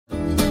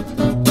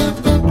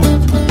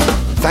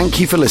Thank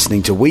you for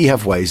listening to We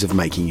Have Ways of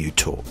Making You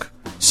Talk.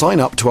 Sign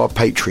up to our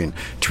Patreon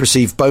to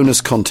receive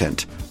bonus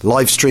content,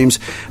 live streams,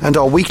 and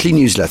our weekly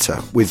newsletter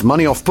with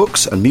money off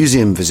books and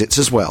museum visits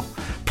as well,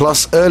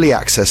 plus early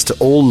access to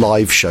all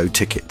live show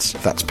tickets.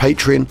 That's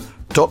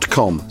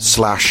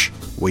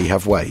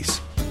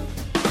patreon.com/wehaveways.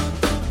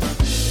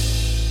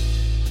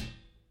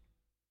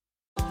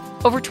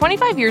 Over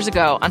 25 years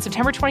ago, on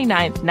September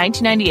 29th,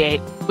 1998,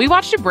 we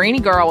watched a brainy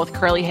girl with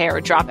curly hair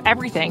drop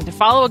everything to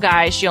follow a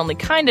guy she only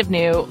kind of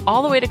knew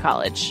all the way to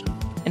college.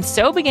 And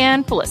so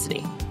began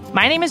Felicity.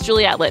 My name is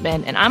Juliette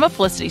Littman, and I'm a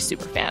Felicity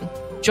superfan.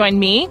 Join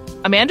me,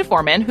 Amanda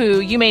Foreman,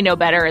 who you may know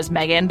better as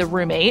Megan, the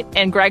roommate,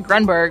 and Greg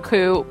Grunberg,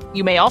 who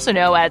you may also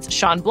know as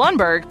Sean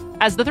Blunberg,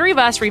 as the three of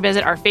us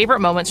revisit our favorite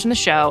moments from the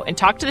show and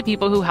talk to the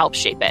people who helped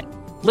shape it.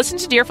 Listen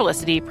to Dear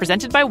Felicity,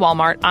 presented by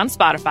Walmart on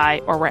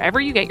Spotify or wherever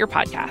you get your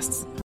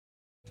podcasts.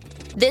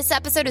 This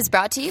episode is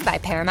brought to you by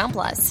Paramount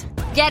Plus.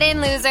 Get in,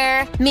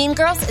 loser! Mean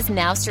Girls is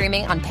now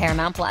streaming on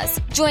Paramount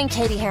Plus. Join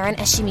Katie Heron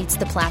as she meets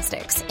the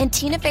plastics in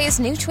Tina Fey's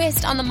new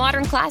twist on the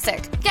modern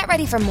classic. Get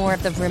ready for more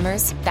of the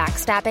rumors,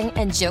 backstabbing,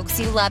 and jokes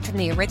you loved from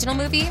the original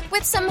movie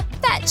with some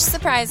fetch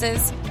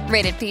surprises.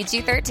 Rated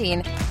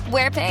PG-13.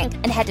 Wear pink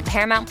and head to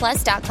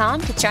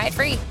ParamountPlus.com to try it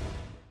free.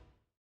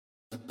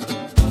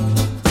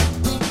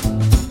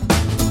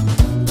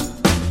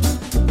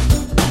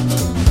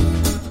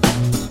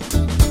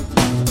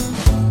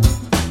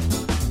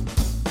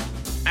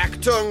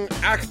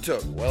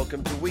 Achtung.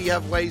 Welcome to We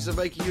Have Ways of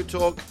Making You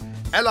Talk,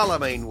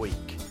 ALAMEIN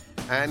week.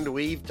 And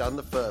we've done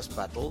the first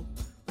battle,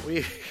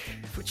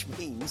 which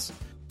means...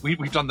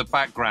 We've done the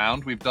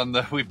background, we've done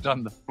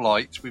the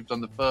flight, we've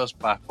done the first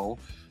battle.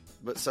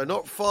 But so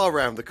not far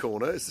round the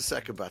corner is the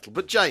second battle.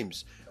 But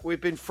James,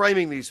 we've been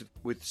framing these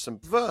with some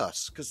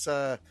verse, because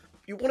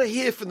you want to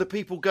hear from the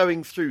people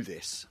going through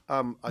this,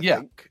 I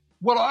think.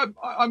 Well,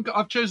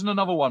 I've chosen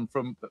another one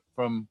from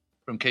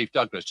Keith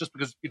Douglas, just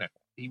because,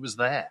 he was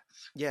there.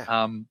 Yeah.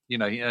 And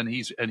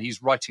he's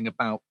writing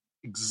about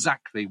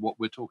exactly what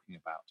we're talking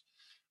about.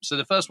 So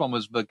the first one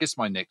was Vergiss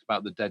mein nicht,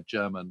 about the dead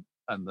German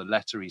and the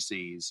letter he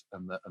sees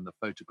and the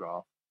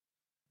photograph.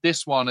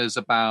 This one is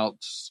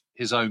about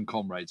his own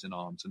comrades in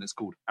arms, and it's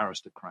called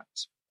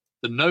Aristocrats.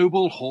 The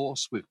noble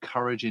horse with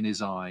courage in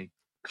his eye,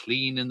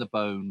 clean in the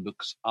bone,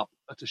 looks up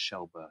at a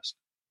shell burst.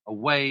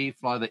 Away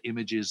fly the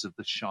images of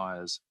the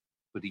shires,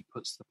 but he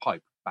puts the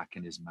pipe back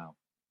in his mouth.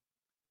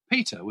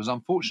 Peter was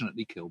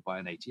unfortunately killed by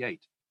an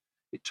 88.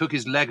 It took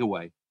his leg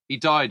away. He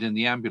died in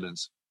the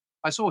ambulance.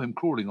 I saw him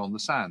crawling on the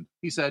sand.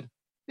 He said,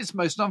 "It's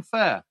most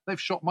unfair. They've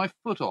shot my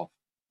foot off.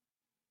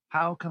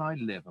 How can I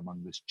live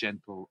among this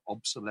gentle,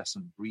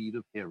 obsolescent breed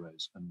of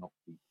heroes and not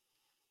weep?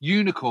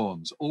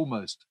 Unicorns,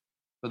 almost,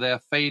 for they are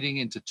fading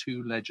into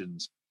two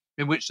legends,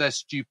 in which their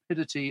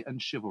stupidity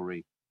and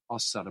chivalry are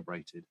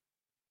celebrated.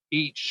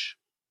 Each,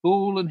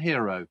 fool and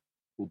hero,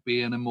 will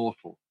be an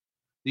immortal.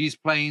 These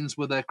plains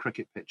were their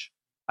cricket pitch,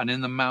 and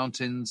in the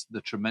mountains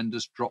the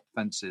tremendous drop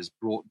fences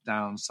brought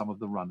down some of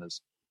the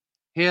runners.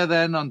 Here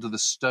then, under the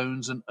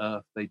stones and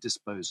earth, they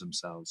dispose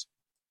themselves,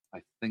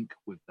 I think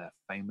with their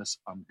famous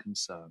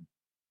unconcern.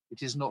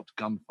 It is not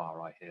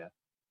gunfire, I hear,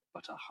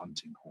 but a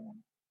hunting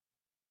horn."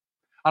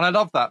 And I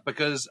love that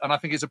because, and I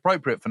think it's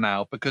appropriate for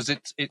now, because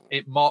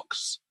it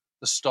marks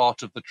the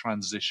start of the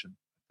transition,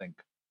 I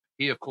think.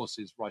 He, of course,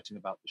 is writing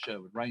about the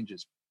Sherwood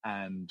Rangers,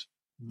 and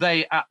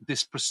they, at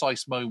this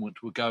precise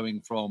moment, were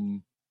going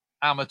from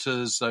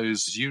amateurs,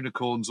 those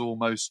unicorns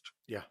almost,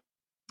 the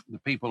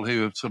people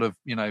who are sort of,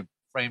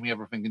 framing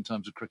everything in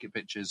terms of cricket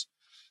pitches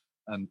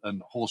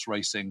and horse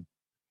racing,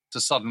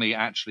 to suddenly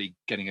actually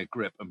getting a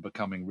grip and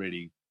becoming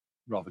really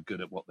rather good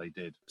at what they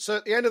did. So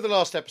at the end of the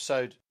last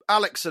episode,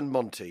 Alex and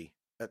Monty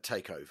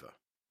take over.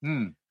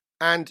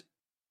 And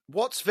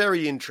what's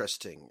very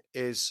interesting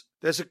is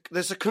there's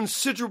a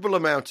considerable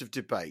amount of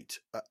debate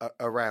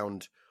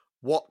around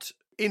what,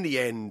 in the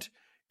end,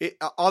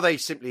 are they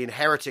simply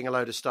inheriting a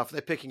load of stuff?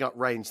 They're picking up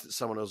reins that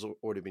someone has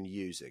already been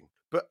using.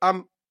 But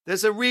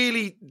it's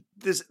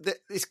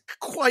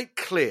quite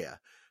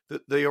clear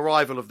that the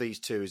arrival of these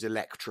two is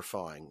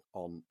electrifying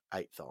on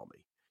 8th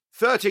Army.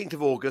 13th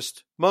of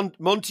August,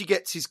 Monty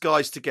gets his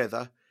guys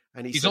together,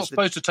 and he's not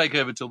supposed to take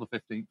over till the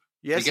 15th.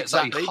 Yes,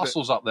 he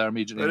hustles up there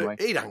immediately anyway.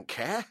 He don't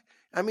care.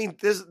 I mean,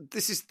 this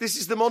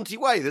is the Monty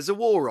way. There's a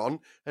war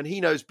on, and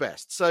he knows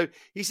best. So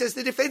he says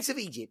the defence of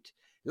Egypt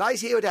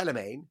lies here at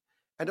Alamein,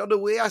 and on the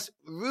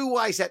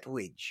Ruwais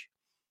Ridge.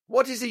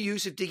 What is the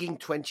use of digging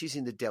trenches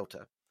in the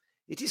delta?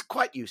 It is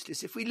quite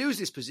useless. If we lose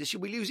this position,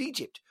 we lose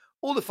Egypt.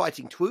 All the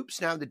fighting troops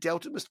now in the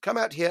delta must come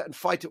out here and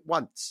fight at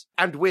once,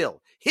 and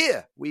will.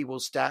 Here we will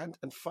stand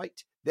and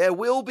fight. There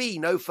will be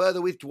no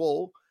further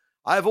withdrawal.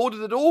 I have ordered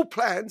that all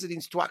plans and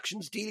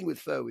instructions dealing with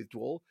further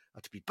withdrawal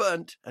are to be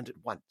burnt, and at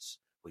once.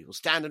 We will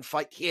stand and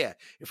fight here.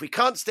 If we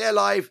can't stay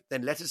alive,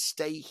 then let us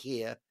stay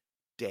here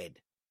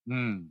dead.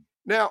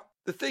 Now,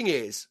 the thing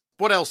is,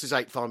 what else is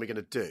 8th Army going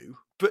to do?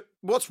 But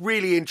what's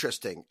really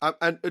interesting,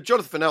 and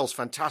Jonathan Fennell's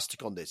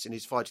fantastic on this in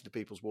his Fighting the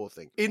People's War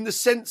thing, in the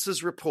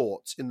census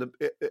reports, in the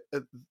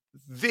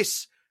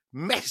this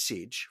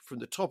message from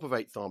the top of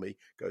 8th Army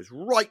goes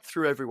right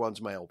through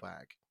everyone's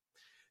mailbag.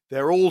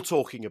 They're all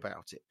talking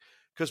about it.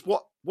 Because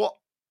what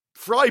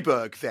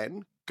Freiberg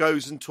then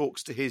goes and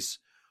talks to his,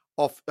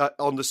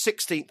 on the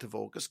 16th of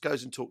August,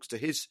 goes and talks to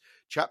his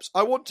chaps.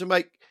 I want to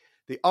make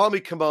the army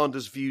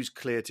commander's views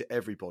clear to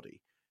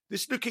everybody.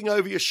 This looking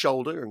over your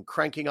shoulder and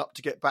cranking up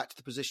to get back to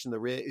the position in the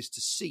rear is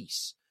to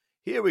cease.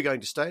 Here we're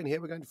going to stay and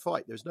here we're going to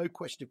fight. There's no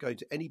question of going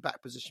to any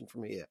back position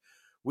from here.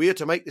 We are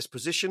to make this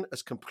position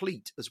as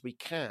complete as we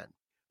can.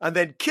 And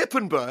then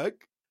Kippenberg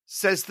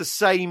says the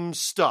same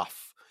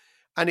stuff.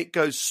 And it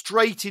goes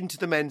straight into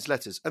the men's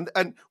letters.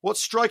 And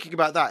what's striking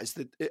about that is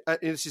that,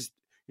 this is,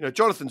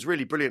 Jonathan's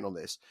really brilliant on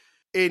this.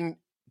 In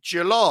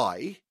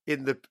July,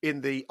 in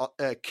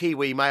the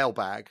Kiwi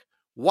mailbag,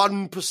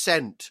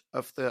 1%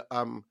 of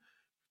the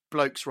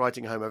blokes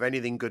writing home have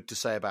anything good to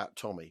say about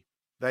Tommy.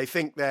 They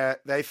think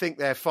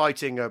they're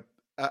fighting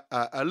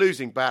a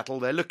losing battle.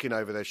 They're looking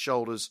over their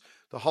shoulders.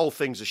 The whole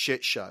thing's a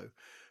shit show.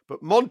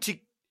 But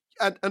Monty,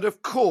 and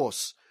of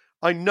course,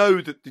 I know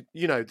that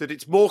that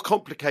it's more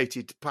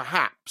complicated,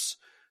 perhaps,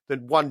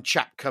 than one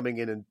chap coming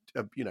in and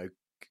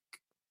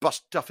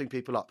stuffing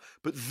people up.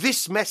 But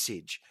this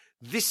message,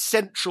 this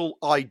central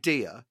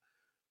idea,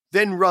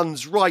 then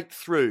runs right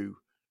through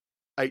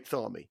 8th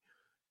Army.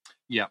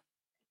 Yeah.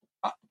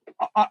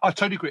 I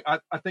totally agree. I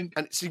think,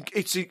 and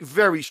it's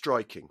very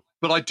striking.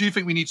 But I do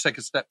think we need to take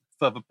a step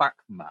further back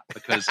from that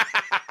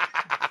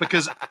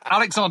because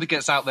Alexander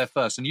gets out there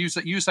first, and you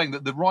were saying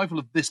that the arrival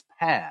of this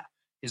pair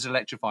is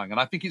electrifying, and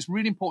I think it's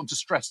really important to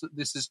stress that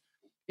this is,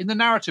 in the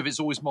narrative, it's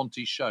always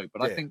Monty's show.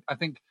 But I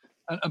think,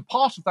 and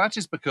part of that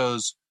is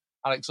because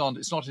Alexander,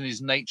 it's not in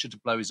his nature to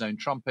blow his own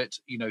trumpet.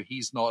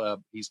 He's not a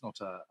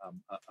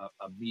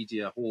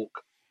media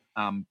hawk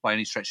by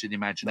any stretch of the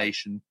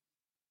imagination,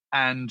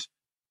 and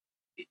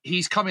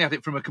he's coming at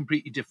it from a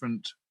completely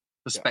different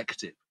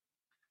perspective.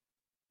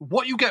 Yeah.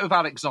 What you get with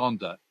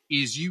Alexander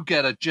is you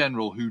get a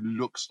general who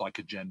looks like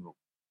a general.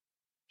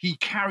 He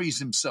carries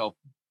himself.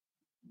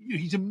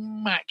 He's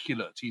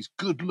immaculate. He's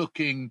good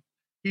looking.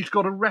 He's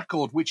got a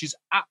record which is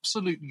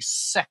absolutely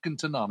second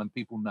to none, and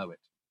people know it.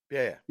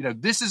 Yeah.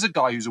 This is a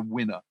guy who's a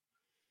winner.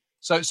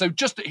 So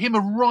just him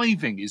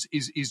arriving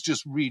is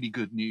just really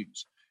good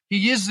news.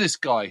 He is this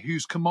guy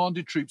who's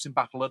commanded troops in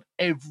battle at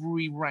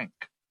every rank.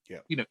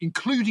 Yeah.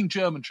 Including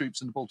German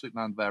troops in the Baltic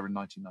Landwehr in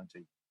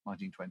 1919,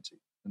 1920,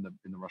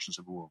 in the Russian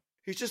Civil War.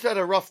 He's just had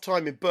a rough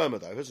time in Burma,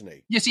 though, hasn't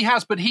he? Yes, he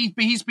has, but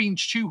he's been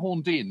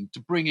shoehorned in to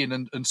bring in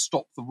and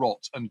stop the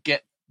rot and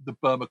get the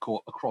Burma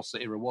Corps across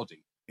the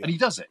Irrawaddy, and he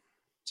does it.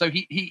 So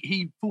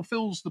he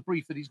fulfills the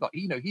brief that he's got.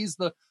 He's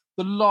the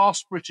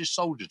last British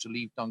soldier to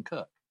leave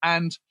Dunkirk,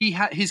 and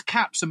his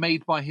caps are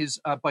made by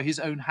his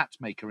own hat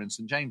maker in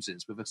St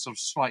James's with a sort of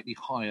slightly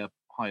higher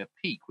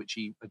peak, which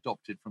he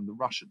adopted from the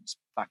Russians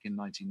back in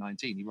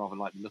 1919. He rather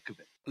liked the look of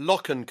it.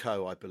 Lock &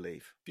 Co, I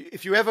believe.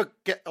 If you ever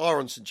are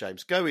on St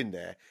James, go in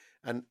there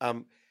and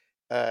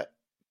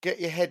get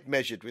your head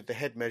measured with the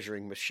head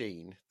measuring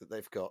machine that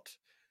they've got.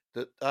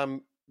 That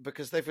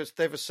because they've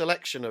a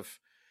selection of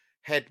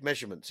head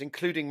measurements,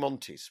 including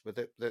Monty's, where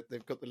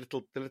they've got the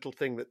little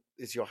thing that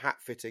is your hat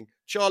fitting.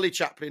 Charlie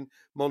Chaplin,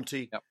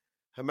 Monty,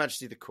 Her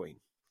Majesty the Queen.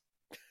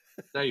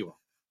 There you are,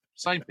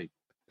 same people.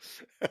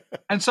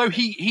 And so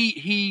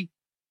he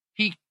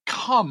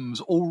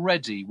comes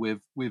already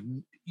with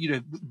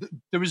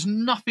there is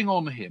nothing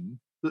on him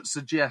that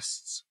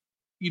suggests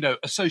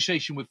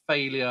association with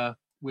failure,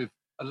 with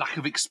a lack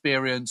of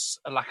experience,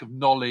 a lack of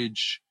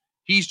knowledge.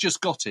 He's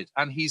just got it,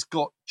 and he's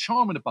got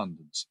charm in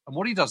abundance. And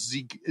what he does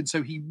is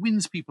he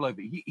wins people over.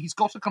 He's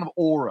got a kind of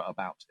aura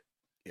about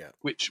him,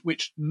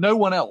 which no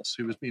one else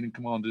who has been in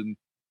command in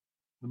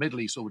the Middle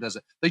East or the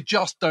desert, they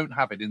just don't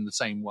have it in the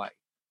same way.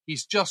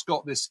 He's just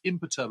got this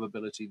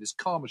imperturbability, this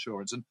calm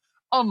assurance. And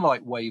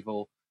unlike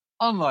Wavell,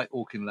 unlike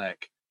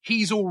Auchinleck,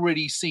 he's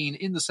already seen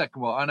in the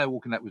Second World. I know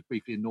Auchinleck was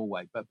briefly in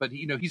Norway, but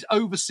he's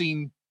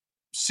overseen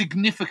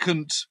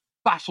significant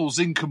battles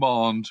in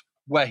command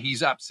where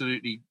he's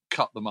absolutely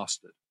cut the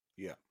mustard.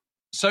 Yeah.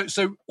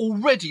 So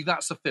already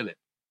that's a fill-in,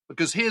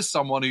 because here's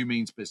someone who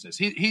means business.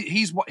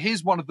 He's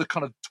one of the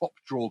kind of top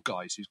draw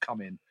guys who's come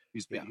in.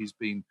 He's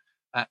been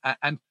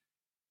and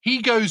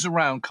he goes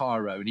around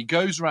Cairo and he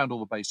goes around all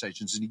the base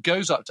stations and he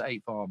goes up to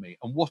 8th Army,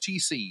 and what he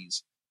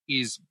sees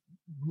is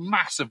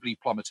massively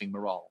plummeting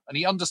morale. And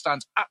he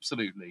understands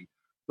absolutely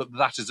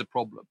that is a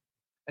problem.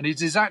 And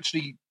it is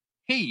actually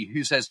he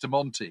who says to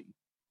Monty,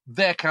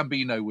 there can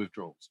be no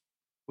withdrawals,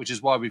 which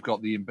is why we've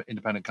got the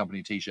independent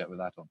company T-shirt with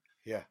that on.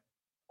 Yeah.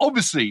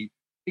 Obviously,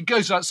 it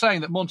goes without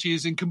saying that Monty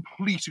is in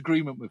complete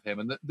agreement with him,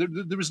 and that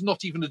there is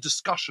not even a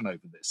discussion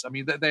over this. I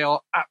mean, they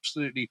are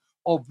absolutely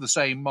of the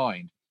same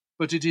mind.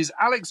 But it is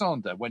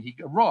Alexander, when he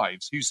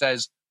arrives, who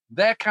says,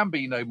 there can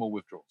be no more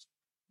withdrawals.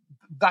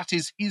 That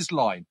is his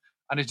line,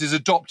 and it is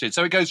adopted.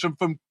 So it goes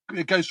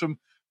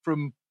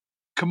from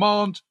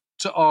command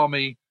to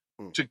army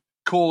to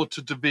corps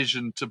to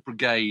division to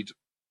brigade,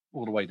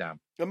 all the way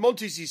down. And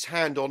Monty's his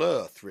hand on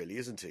earth, really,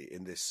 isn't he?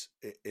 In this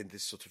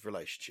sort of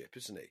relationship,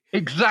 isn't he?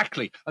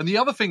 Exactly. And the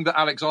other thing that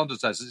Alexander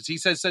says is he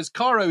says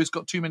Cairo has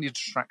got too many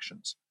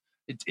distractions.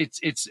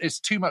 It's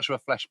too much of a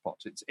flesh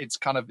pot.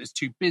 It's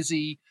too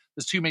busy.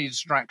 There's too many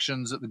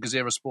distractions at the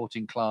Gazera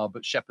Sporting Club,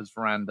 at Shepherd's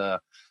Veranda,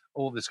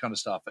 all this kind of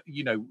stuff.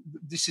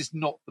 This is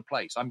not the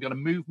place. I'm going to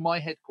move my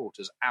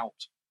headquarters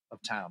out of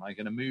town. I'm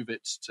going to move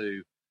it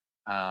to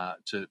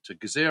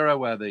Gazera,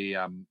 where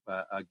the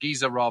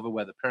Giza, rather,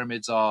 where the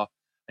pyramids are.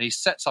 And he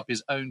sets up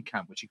his own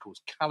camp, which he calls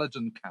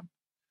Caledon Camp,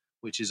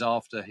 which is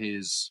after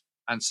his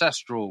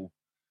ancestral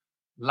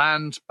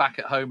land back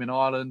at home in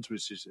Ireland,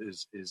 which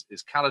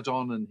is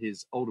Caledon, and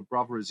his older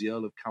brother is the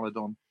Earl of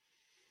Caledon.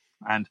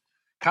 And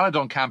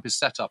Caledon Camp is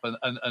set up,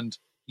 and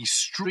he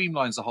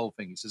streamlines the whole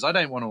thing. He says, I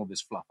don't want all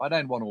this fluff. I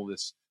don't want all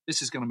this.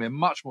 This is going to be a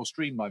much more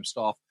streamlined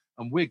staff,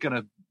 and we're going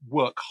to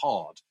work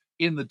hard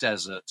in the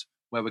desert,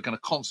 where we're going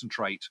to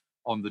concentrate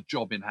on the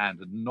job in hand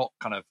and not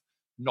kind of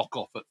knock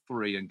off at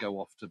 3 and go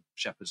off to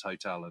Shepherd's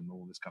Hotel and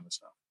all this kind of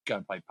stuff. Go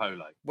and play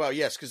polo. Well,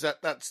 yes, because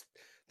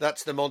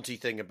that's the Monty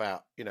thing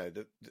about,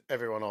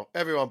 everyone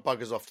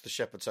buggers off to the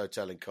Shepherd's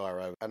Hotel in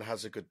Cairo and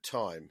has a good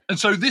time. And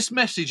so this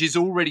message is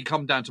already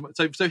come down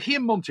to so he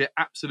and Monty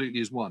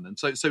absolutely is one. And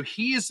so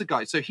he is the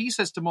guy. So he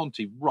says to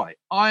Monty, right,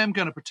 I am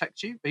going to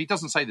protect you. He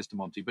doesn't say this to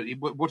Monty, but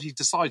what he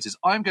decides is,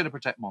 I'm going to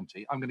protect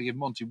Monty. I'm going to give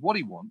Monty what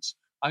he wants.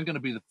 I'm going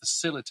to be the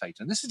facilitator.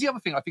 And this is the other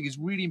thing I think is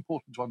really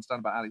important to understand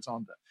about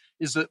Alexander,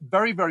 is that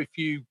very, very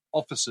few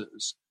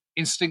officers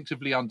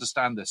instinctively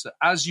understand this, that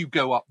as you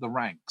go up the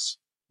ranks,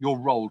 your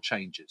role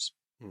changes.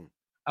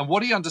 And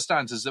what he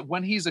understands is that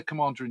when he's a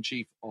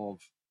commander-in-chief of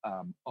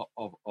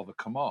a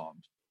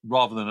command,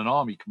 rather than an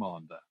army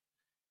commander,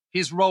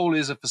 his role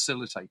is a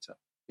facilitator.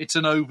 It's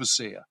an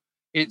overseer.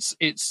 It's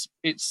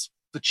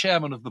the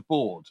chairman of the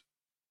board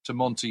to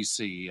Monty's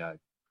CEO.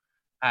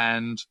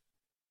 And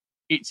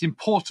it's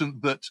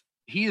important that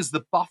he is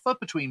the buffer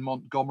between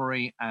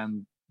Montgomery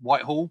and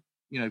Whitehall,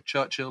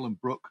 Churchill and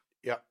Brooke.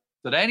 Yeah.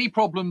 That any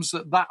problems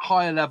at that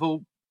higher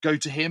level go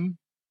to him.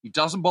 He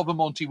doesn't bother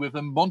Monty with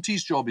them.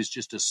 Monty's job is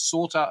just to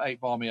sort out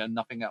 8th Army and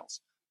nothing else.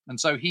 And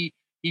so he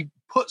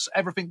puts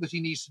everything that he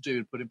needs to do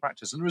and put in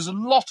practice. And there is a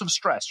lot of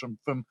stress from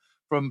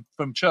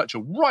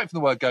Churchill right from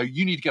the word go.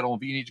 You need to get on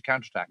with it. You need to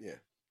counterattack. Yeah.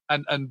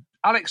 And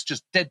Alex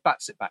just dead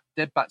bats it back.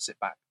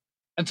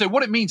 And so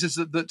what it means is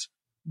that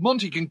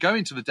Monty can go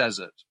into the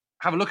desert,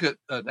 have a look at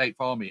 8th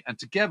Army, and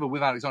together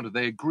with Alexander,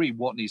 they agree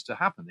what needs to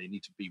happen. They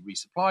need to be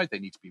resupplied. They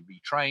need to be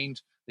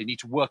retrained. They need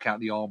to work out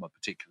the armor,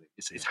 particularly.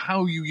 It's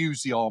how you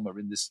use the armor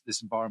in this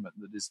environment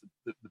that is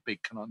the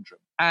big conundrum.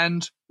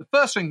 And the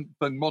first thing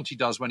Monty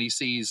does when he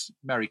sees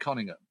Mary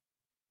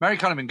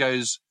Conyngham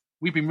goes,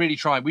 we've been really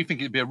trying. We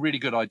think it'd be a really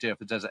good idea if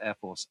the Desert Air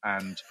Force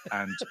and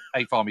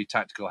 8th Army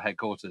Tactical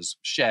Headquarters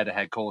shared a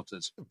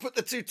headquarters. Put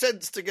the two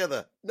tents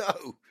together.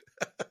 No.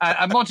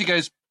 and Monty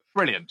goes,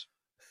 brilliant.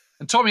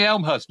 And Tommy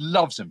Elmhurst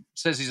loves him,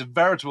 says he's a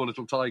veritable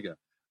little tiger.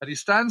 And he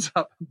stands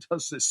up and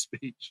does this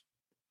speech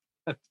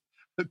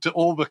to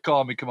all the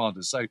army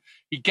commanders. So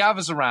he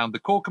gathers around the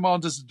corps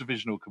commanders and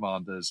divisional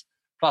commanders,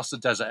 plus the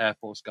Desert Air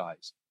Force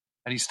guys.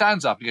 And he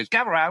stands up and he goes,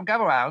 gather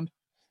around.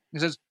 He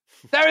says,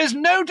 there is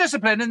no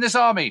discipline in this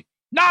army.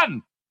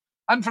 None.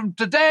 And from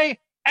today,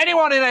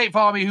 anyone in 8th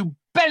Army who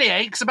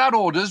bellyaches about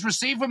orders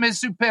received from his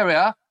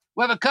superior,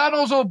 whether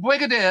colonels or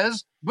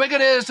brigadiers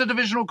to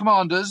divisional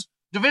commanders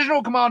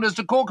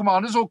to corps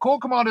commanders, or corps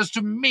commanders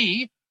to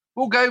me,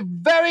 will go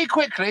very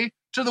quickly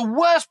to the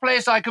worst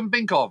place I can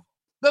think of.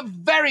 The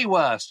very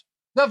worst.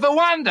 The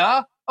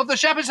veranda of the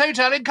Shepherd's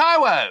Hotel in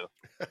Cairo.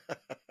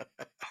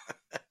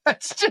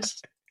 It's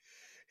just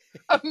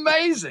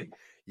amazing.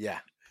 Yeah.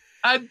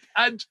 And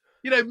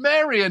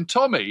Mary and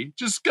Tommy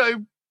just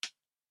go,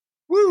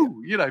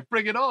 woo,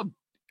 bring it on.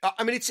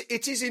 I mean,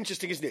 it is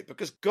interesting, isn't it?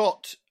 Because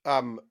Gott,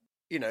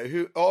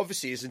 who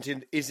obviously isn't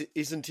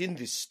in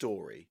this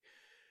story.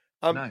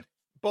 No.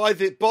 By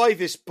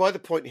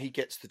the point he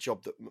gets the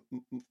job that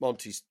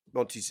Monty's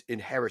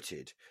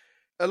inherited,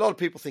 a lot of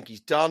people think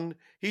he's done.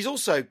 He's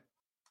also,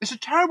 it's a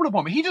terrible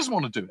appointment. He doesn't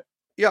want to do it.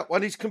 Yeah,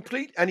 and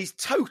he's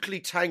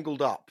totally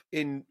tangled up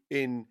in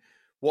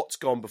what's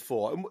gone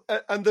before,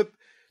 and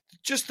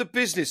the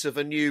business of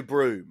a new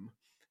broom,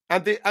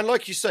 and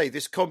like you say,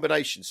 this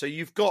combination. So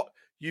you've got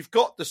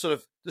the sort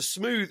of the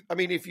smooth. I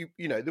mean, if you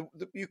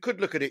could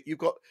look at it, you've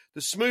got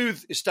the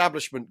smooth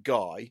establishment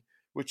guy,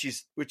 which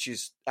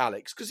is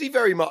Alex, because he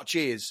very much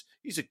is.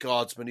 He's a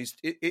guardsman. He's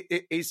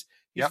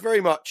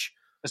very much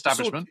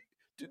establishment,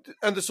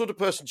 and the sort of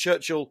person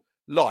Churchill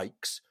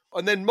likes.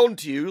 And then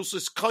Monty, who also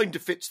kind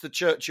of fits the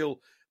Churchill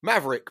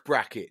Maverick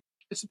bracket.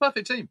 It's a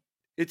perfect team.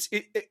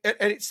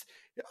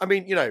 I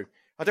mean, I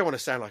don't want to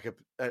sound like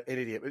an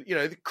idiot, but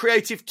the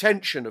creative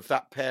tension of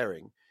that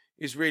pairing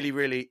is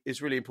really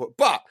important.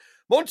 But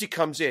Monty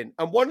comes in,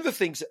 and one of the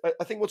things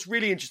I think what's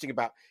really interesting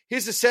about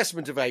his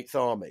assessment of 8th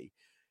Army,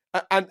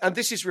 and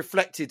this is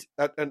reflected,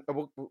 and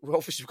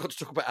obviously we've got to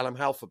talk about Alam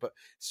Halfa, but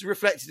this is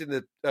reflected in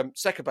the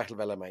Second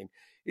Battle of Alamein,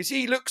 is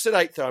he looks at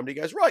 8th Army and he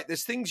goes, right,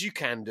 there's things you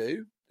can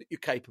do that you're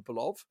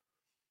capable of,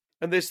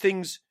 and there's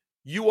things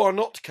you are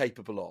not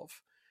capable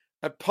of.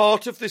 And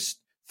part of this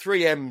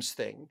 3Ms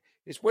thing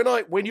is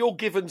when you're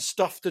given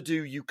stuff to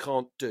do you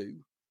can't do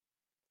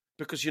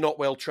because you're not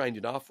well trained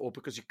enough or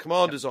because your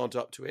commanders aren't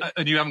up to it.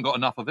 And you haven't got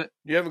enough of it.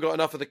 You haven't got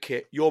enough of the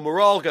kit. Your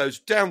morale goes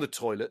down the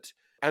toilet,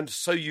 and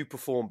so you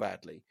perform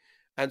badly.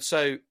 And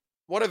so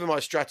whatever my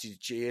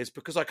strategy is,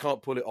 because I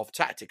can't pull it off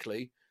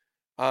tactically,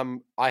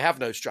 I have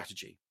no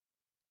strategy.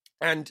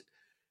 And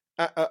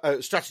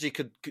strategy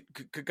could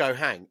go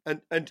hang.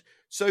 And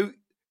so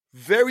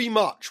very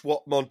much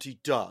what Monty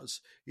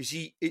does is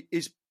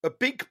is a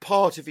big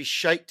part of his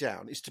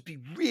shakedown is to be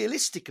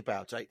realistic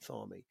about 8th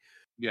Army.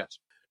 Yes.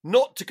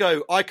 Not to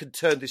go, I can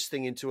turn this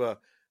thing into an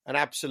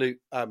absolute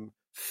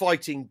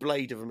fighting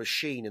blade of a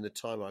machine in the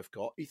time I've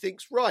got. He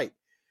thinks, right,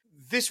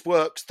 this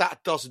works,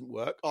 that doesn't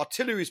work.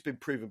 Artillery has been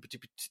proven,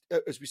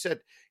 as we said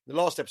in the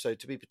last episode,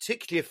 to be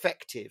particularly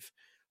effective,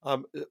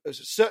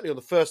 certainly on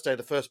the first day of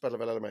the first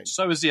Battle of Alamein.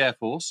 So is the Air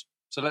Force.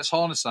 So let's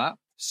harness that.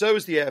 So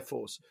is the Air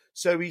Force.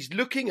 So he's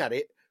looking at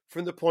it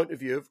from the point of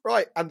view of,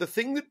 right, and the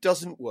thing that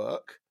doesn't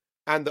work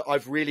and that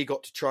I've really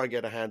got to try and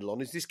get a handle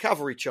on is this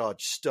cavalry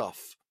charge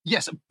stuff.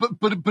 Yes,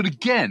 but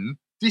again,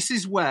 this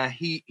is where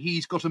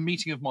he's got a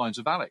meeting of minds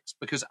with Alex,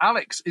 because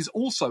Alex is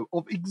also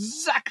of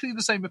exactly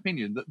the same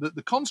opinion that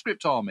the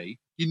conscript army,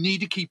 you need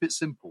to keep it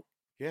simple.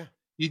 Yeah.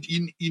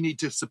 You need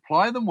to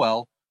supply them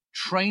well,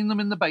 train them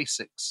in the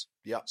basics.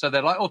 Yeah. So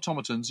they're like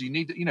automatons. You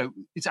need,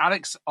 it's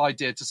Alex's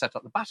idea to set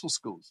up the battle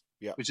schools,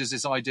 which is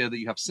this idea that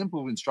you have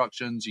simple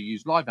instructions, you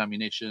use live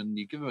ammunition,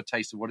 you give them a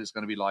taste of what it's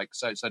going to be like,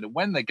 so that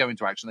when they go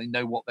into action, they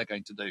know what they're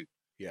going to do.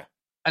 Yeah.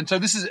 And so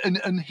this is,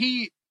 and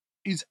he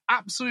is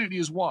absolutely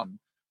as one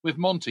with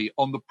Monty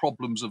on the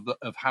problems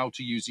of how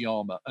to use the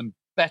armour and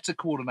better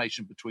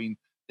coordination between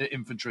the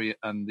infantry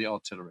and the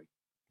artillery.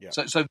 Yeah.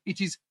 So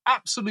it is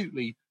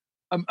absolutely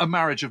a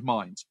marriage of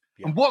minds.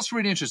 Yeah. And what's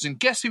really interesting,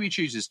 guess who he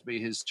chooses to be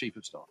his chief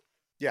of staff?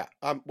 Yeah,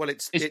 well,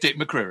 it's Dick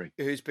McCreary.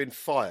 Who's been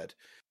fired.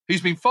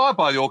 Who's been fired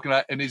by the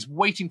Orkney and is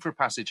waiting for a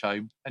passage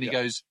home. And he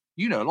goes,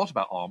 you know a lot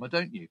about armour,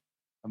 don't you?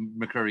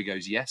 And McCreary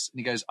goes, yes. And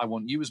he goes, I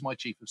want you as my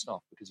chief of staff,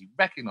 because he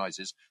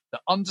recognises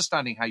that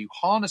understanding how you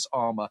harness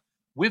armour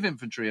with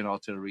infantry and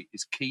artillery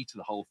is key to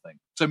the whole thing.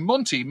 So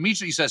Monty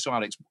immediately says to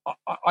Alex,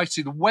 I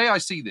see, the way I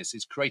see this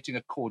is creating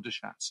a corps de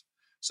chasse.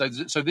 So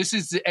this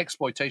is the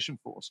exploitation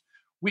force,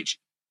 which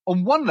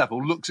on one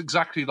level looks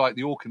exactly like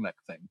the Auchinleck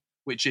thing,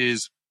 which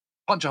is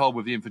punch a hole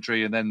with the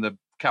infantry and then the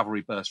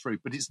cavalry burst through.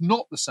 But it's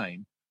not the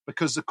same,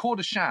 because the corps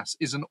de chasse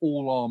is an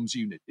all-arms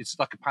unit. It's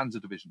like a panzer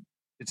division.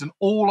 It's an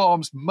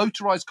all-arms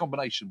motorised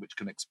combination which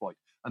can exploit,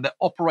 and they're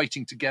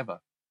operating together.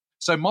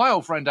 So my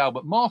old friend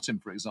Albert Martin,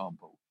 for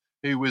example,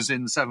 who was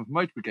in the 7th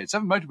Motor Brigade,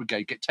 7th Motor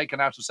Brigade get taken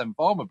out of 7th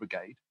Armoured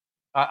Brigade,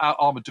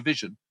 Armoured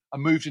Division,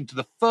 and moved into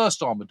the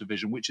 1st Armoured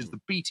Division, which is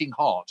the beating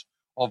heart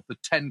of the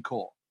 10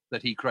 Corps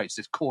that he creates,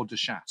 this corps de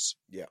chasse.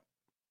 Yeah.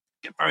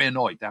 Get very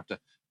annoyed. They have to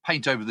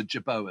paint over the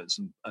jerboas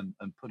and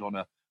put on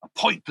a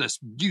pointless,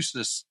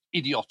 useless,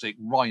 idiotic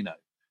rhino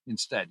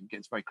instead. He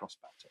gets very cross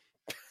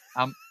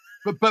about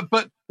it.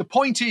 But the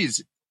point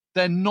is,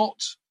 they're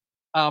not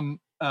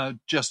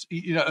just,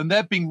 and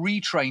they're being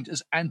retrained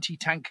as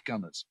anti-tank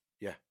gunners.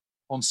 Yeah.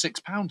 On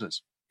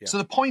 6-pounders. Yeah. So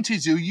the point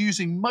is, you're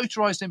using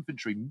motorised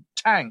infantry,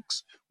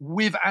 tanks,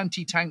 with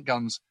anti-tank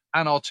guns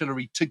and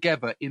artillery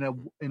together in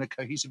a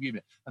cohesive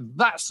unit, and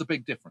that's the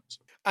big difference.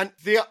 And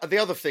the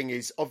other thing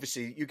is,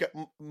 obviously, you get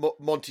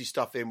Monty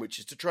stuff in, which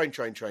is to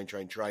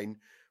train,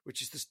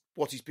 which is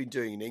what he's been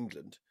doing in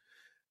England.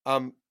 I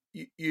met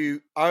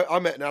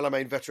an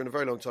Alamein veteran a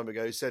very long time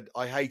ago who said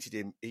I hated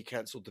him. He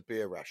cancelled the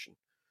beer ration,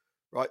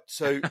 right?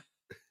 So,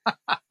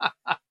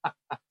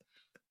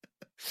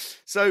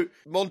 so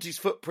Monty's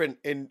footprint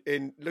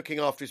in looking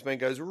after his men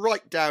goes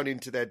right down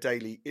into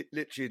literally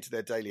into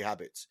their daily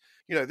habits.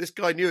 This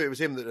guy knew it was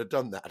him that had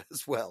done that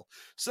as well.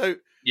 So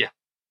yeah.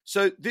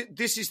 So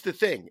this is the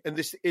thing, and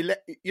this,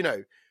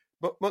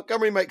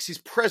 Montgomery makes his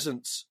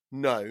presence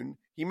known.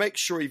 He makes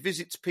sure he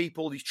visits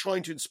people. He's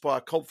trying to inspire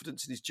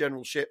confidence in his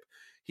generalship.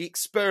 He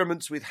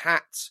experiments with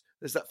hats.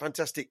 There's that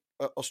fantastic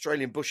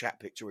Australian bush hat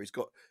picture where he's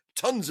got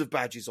tons of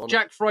badges on.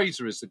 Jack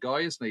Fraser is the guy,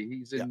 isn't he?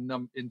 He's in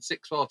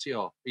 6th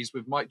RTR. He's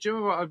with Mike. Do you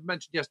remember what I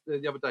mentioned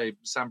the other day?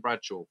 Sam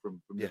Bradshaw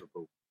from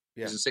Liverpool.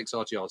 Yeah. He's in 6th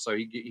RTR. So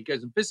he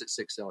goes and visits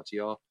 6th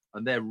RTR,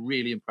 and they're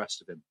really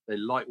impressed with him. They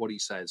like what he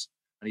says.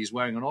 And he's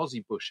wearing an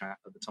Aussie bush hat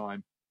at the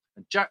time.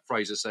 And Jack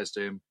Fraser says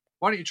to him,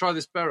 why don't you try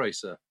this beret,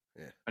 sir?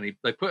 Yeah. And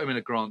they put him in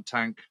a Grant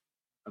tank.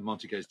 And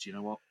Monty goes, do you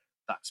know what?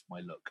 That's my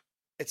look.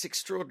 It's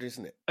extraordinary,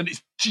 isn't it? And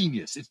it's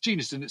genius. It's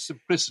genius in its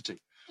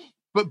simplicity.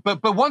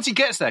 But once he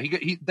gets there,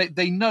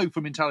 they know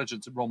from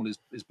intelligence that Rommel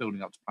is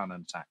building up to plan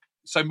an attack.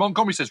 So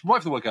Montgomery says,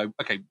 right from the word go,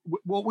 okay,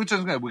 what we're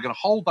doing, we're going to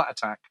hold that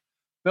attack,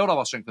 build up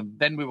our strength, and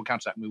then we will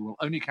counterattack. We will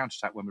only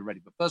counterattack when we're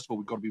ready. But first of all,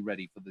 we've got to be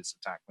ready for this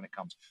attack when it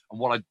comes. And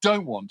what I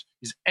don't want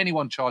is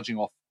anyone charging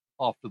off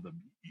after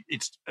them.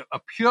 It's a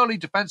purely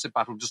defensive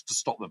battle just to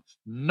stop them.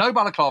 No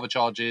balaclava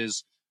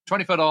charges.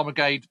 23rd Armoured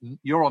Brigade,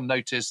 you're on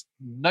notice.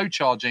 No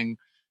charging.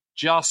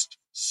 Just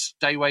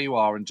stay where you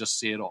are and just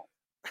see it off.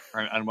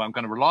 and I'm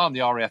going to rely on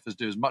the RAF to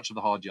do as much of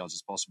the hard yards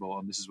as possible,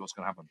 and this is what's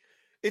going to happen.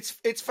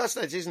 It's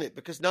fascinating, isn't it?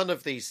 Because none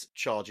of these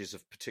charges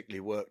have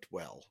particularly worked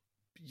well,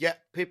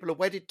 yet people are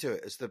wedded to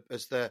it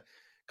as the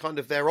kind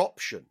of their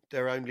option,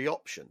 their only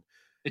option.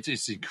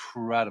 It's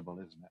incredible,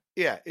 isn't it?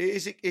 Yeah,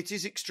 it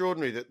is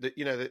extraordinary that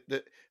you know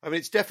that I mean,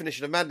 it's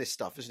definition of madness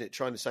stuff, isn't it?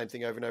 Trying the same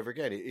thing over and over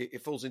again.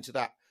 It falls into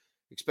that,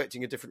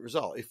 expecting a different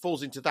result. It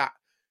falls into that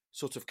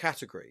sort of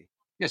category.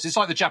 Yes, it's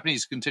like the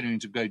Japanese continuing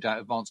to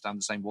advance down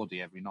the same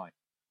wadi every night.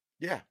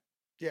 Yeah.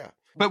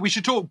 But we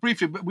should talk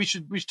briefly. But we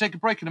should take a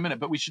break in a minute.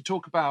 But we should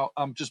talk about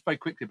just very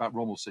quickly about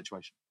Rommel's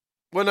situation.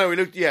 Well, no, we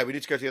need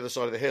to go to the other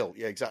side of the hill.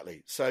 Yeah,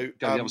 exactly. So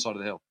Go to the other side of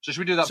the hill. So should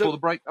we do that before the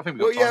break? I think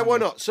we've got time. Yeah, why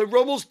not? So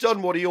Rommel's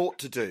done what he ought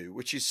to do,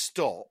 which is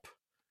stop.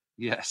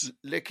 Yes.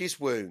 Lick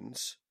his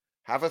wounds,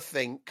 have a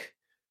think,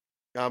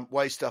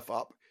 weigh stuff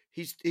up.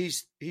 He's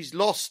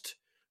lost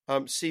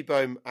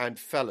Seabohm and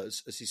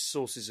Fellers as his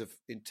sources of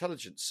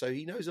intelligence, so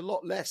he knows a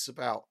lot less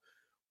about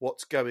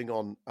what's going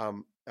on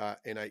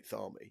in Eighth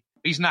Army.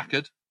 He's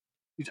knackered.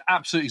 He's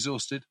absolutely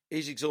exhausted.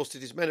 He's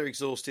exhausted. His men are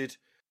exhausted.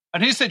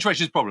 And his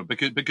situation is a problem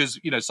because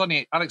you know,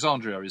 suddenly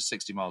Alexandria is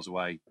 60 miles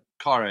away.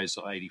 Cairo is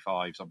sort of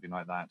 85, something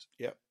like that.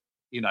 Yeah.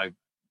 You know,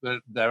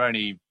 they're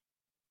only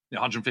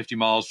 150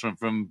 miles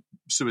from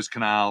Suez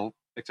Canal,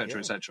 etc.,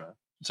 etc.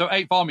 So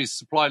Eighth Army's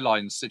supply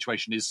line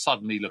situation is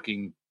suddenly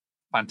looking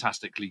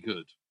fantastically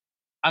good.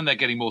 And they're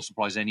getting more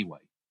supplies anyway.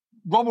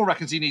 Rommel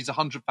reckons he needs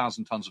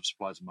 100,000 tons of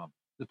supplies a month.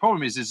 The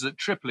problem is that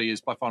Tripoli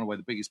is by far and away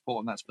the biggest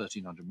port, and that's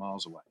 1,300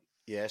 miles away.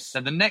 Yes.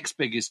 Then the next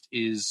biggest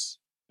is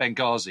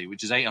Benghazi,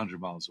 which is 800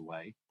 miles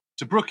away.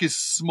 Tobruk is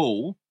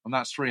small, and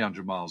that's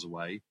 300 miles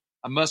away.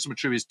 And Mersa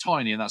Matruh is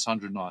tiny, and that's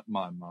 100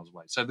 miles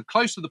away. So the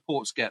closer the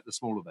ports get, the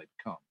smaller they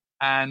become.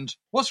 And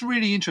what's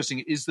really interesting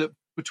is that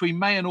between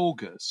May and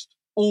August,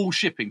 all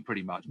shipping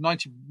pretty much,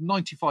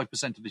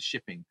 95% of this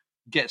shipping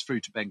gets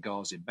through to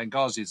Benghazi. And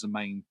Benghazi is the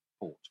main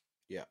port.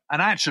 Yeah.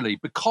 And actually,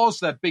 because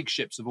their big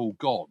ships have all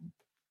gone,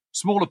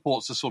 smaller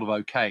ports are sort of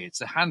okay.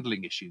 It's a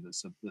handling issue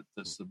that's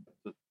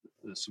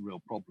the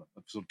real problem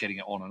of sort of getting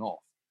it on and off.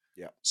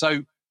 Yeah.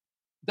 So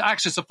the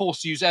Axis are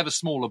forced to use ever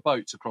smaller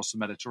boats across the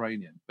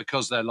Mediterranean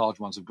because their large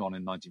ones have gone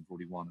in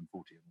 1941 and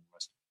 40 and all the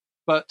rest.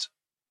 But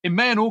in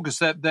May and August,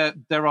 they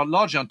are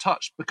largely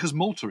untouched because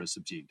Malta is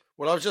subdued.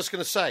 Well, I was just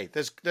going to say,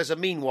 there's a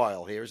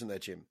meanwhile here, isn't there,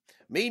 Jim?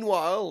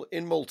 Meanwhile,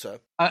 in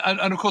Malta,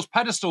 and of course,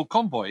 Pedestal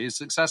convoy is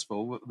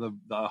successful. The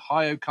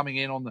Ohio coming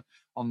in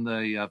on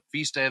the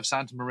feast day of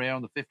Santa Maria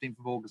on the 15th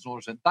of August,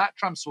 and that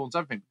transforms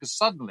everything because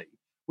suddenly,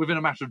 within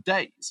a matter of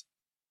days,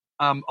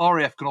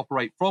 RAF can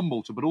operate from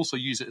Malta, but also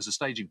use it as a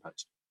staging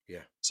post.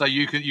 Yeah. So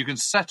you can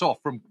set off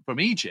from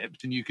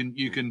Egypt, and you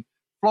can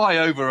fly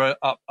over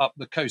up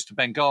the coast to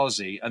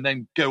Benghazi, and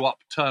then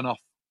turn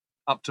off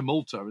up to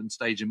Malta and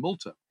stage in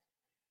Malta,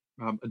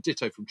 and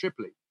ditto from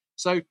Tripoli.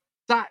 So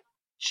that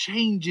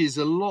changes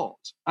a lot,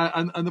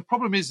 and the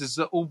problem is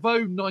that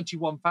although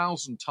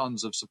 91,000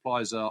 tons of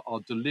supplies are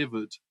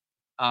delivered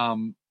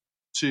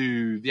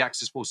to the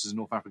Axis forces in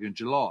North Africa in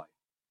July,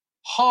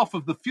 half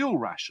of the fuel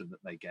ration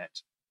that they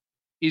get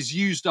is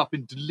used up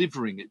in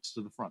delivering it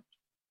to the front.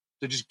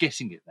 They're just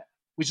getting it there,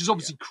 which is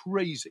obviously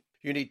crazy.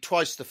 You need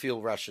twice the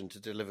fuel ration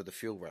to deliver the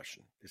fuel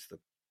ration. Is the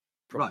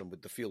problem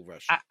with the fuel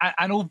ration?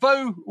 And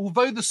although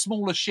the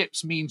smaller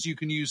ships means you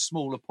can use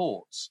smaller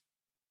ports,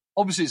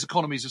 obviously it's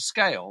economies of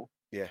scale.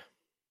 Yeah.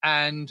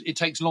 And it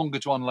takes longer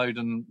to unload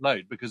and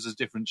load because there's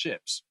different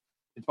ships.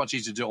 It's much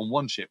easier to do it on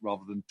one ship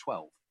rather than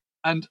 12.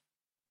 And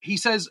he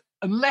says,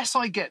 unless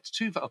I get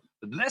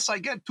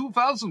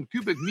 2,000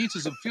 cubic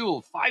meters of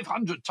fuel,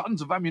 500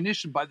 tons of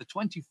ammunition by the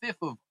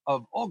 25th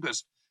of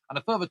August, and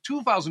a further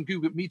 2,000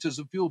 cubic meters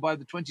of fuel by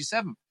the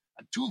 27th,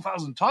 and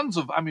 2,000 tons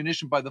of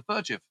ammunition by the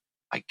 30th,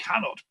 I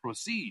cannot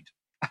proceed.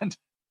 And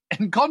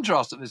in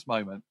contrast at this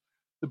moment,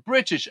 the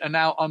British are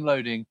now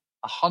unloading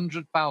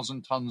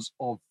 100,000 tons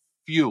of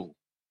fuel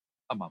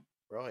a month.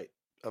 Right,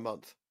 a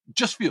month.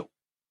 Just fuel.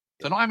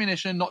 So not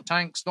ammunition, not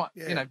tanks,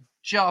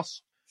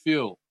 just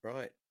fuel.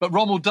 Right. But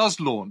Rommel does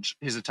launch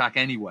his attack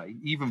anyway,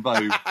 even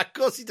though of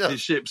course he does.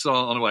 His ships are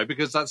on the way,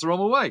 because that's the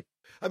Rommel way.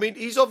 I mean,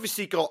 he's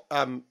obviously got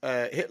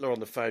Hitler on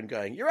the phone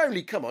going, you're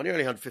only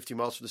 150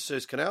 miles from the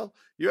Suez Canal.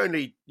 You're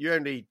only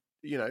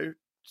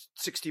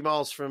 60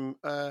 miles from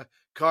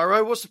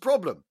Cairo. What's the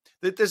problem?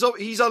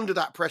 He's under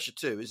that pressure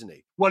too, isn't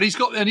he? Well, he's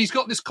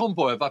got this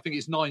convoy of, I think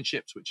it's 9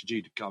 ships which are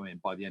due to come in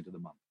by the end of the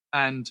month.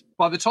 And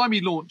by the time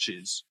he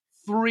launches,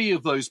 3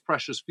 of those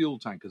precious fuel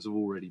tankers have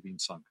already been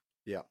sunk.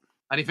 Yeah.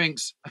 And he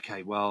thinks,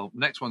 okay, well,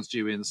 the next one's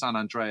due in. The San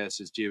Andreas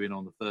is due in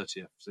on the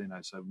 30th. So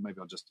maybe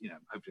I'll just,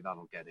 hopefully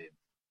that'll get in.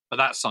 But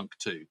that's sunk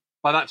too.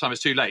 By that time,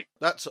 it's too late.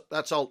 That's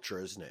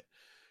Ultra, isn't it?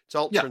 It's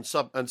Ultra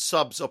and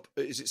subs.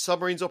 Is it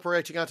submarines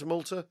operating out of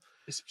Malta?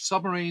 It's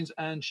submarines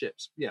and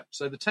ships. Yeah.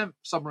 So the 10th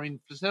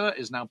submarine flotilla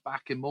is now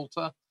back in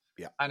Malta.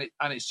 Yeah. And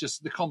it's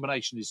just, the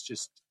combination is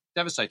just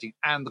devastating.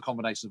 And the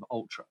combination of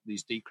Ultra,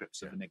 these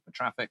decrypts of Enigma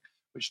traffic,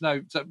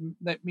 so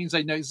that means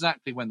they know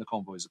exactly when the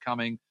convoys are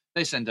coming.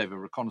 They send over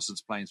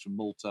reconnaissance planes from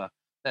Malta.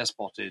 They're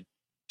spotted.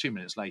 2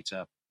 minutes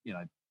later,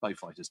 bow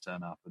fighters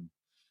turn up, and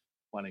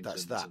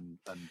Wellingtons that.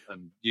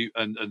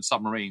 and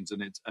submarines,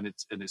 and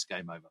it's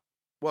game over.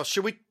 Well,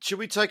 should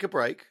we take a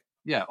break?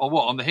 Yeah, or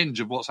what, on the hinge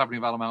of what's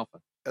happening with Alam Alpha?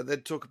 And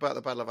then talk about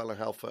the Battle of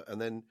Alam Alpha,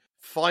 and then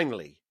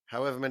finally,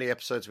 however many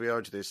episodes we are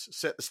into this,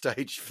 set the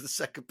stage for the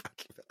second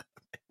Battle of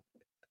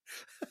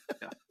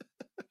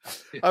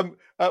Alam.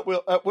 Yeah.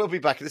 We'll be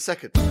back in a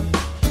second.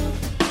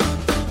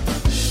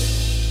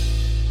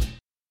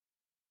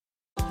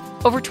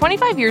 Over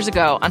 25 years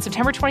ago, on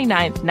September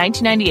 29th,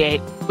 1998,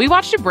 we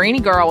watched a brainy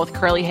girl with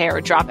curly hair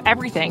drop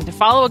everything to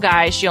follow a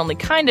guy she only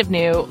kind of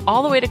knew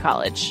all the way to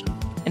college.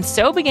 And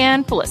so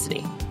began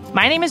Felicity.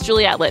 My name is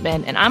Juliette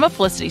Littman, and I'm a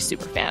Felicity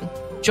superfan.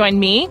 Join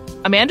me,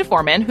 Amanda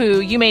Foreman,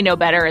 who you may know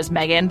better as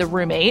Megan, the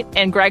roommate,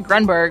 and Greg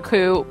Grunberg,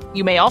 who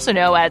you may also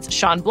know as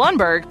Sean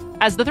Blunberg,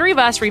 as the three of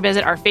us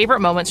revisit our favorite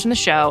moments from the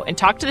show and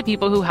talk to the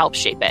people who helped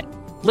shape it.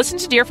 Listen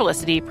to Dear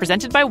Felicity,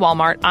 presented by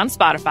Walmart on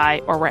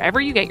Spotify or wherever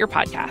you get your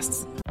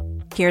podcasts.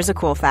 Here's a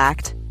cool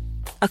fact.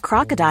 A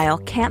crocodile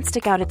can't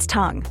stick out its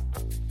tongue.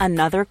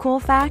 Another cool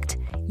fact,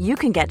 you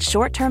can get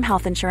short-term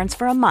health insurance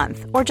for a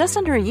month or just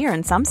under a year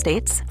in some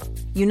states.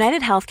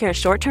 United Healthcare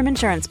short-term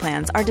insurance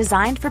plans are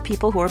designed for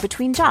people who are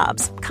between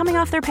jobs, coming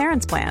off their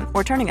parents' plan,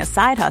 or turning a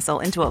side hustle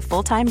into a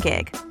full-time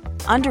gig.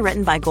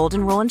 Underwritten by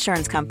Golden Rule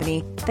Insurance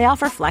Company, they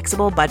offer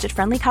flexible,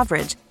 budget-friendly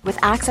coverage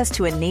with access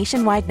to a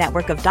nationwide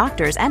network of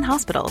doctors and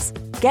hospitals.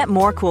 Get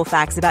more cool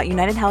facts about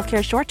United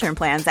Healthcare short-term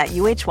plans at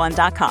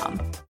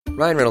uh1.com.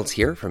 Ryan Reynolds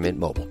here from Mint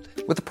Mobile.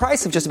 With the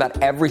price of just about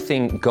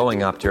everything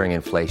going up during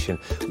inflation,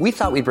 we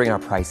thought we'd bring our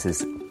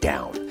prices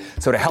down.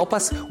 So to help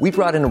us, we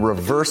brought in a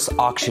reverse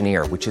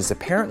auctioneer, which is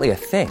apparently a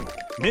thing.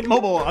 Mint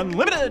Mobile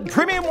Unlimited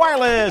Premium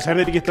Wireless. How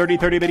to get 30,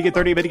 30, bit to get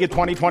 30, bit to get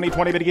 20, 20,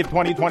 20, bit to get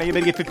 20, 20,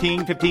 bit to get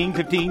 15, 15,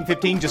 15,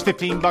 15, just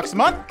 $15 a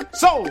month?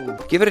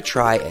 Sold! Give it a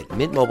try at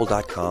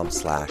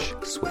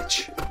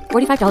mintmobile.com/switch.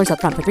 $45 up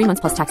front for 3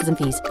 months plus taxes and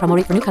fees. Promo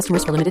rate for new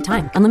customers for limited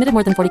time. Unlimited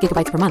more than 40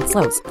 gigabytes per month.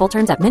 Slows full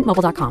terms at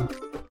mintmobile.com.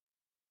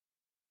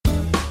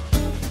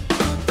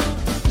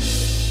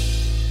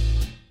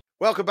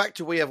 Welcome back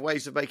to We Have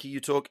Ways of Making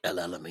You Talk,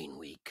 ALAMEIN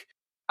Week.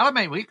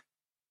 ALAMEIN Week.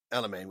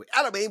 ALAMEIN Week.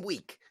 ALAMEIN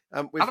Week.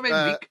 With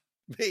ALAMEIN Week.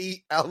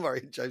 Me, Al Murray,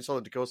 and James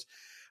Holland, of course.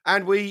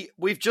 And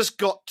we've just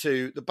got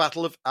to the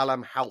Battle of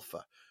Alam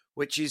Halfa,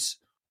 which is,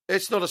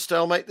 it's not a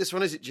stalemate, this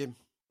one, is it, Jim?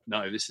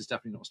 No, this is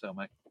definitely not a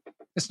stalemate.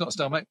 It's not a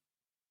stalemate.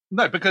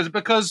 No,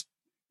 because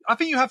I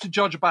think you have to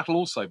judge a battle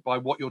also by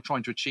what you're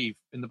trying to achieve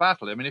in the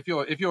battle. I mean, if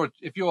your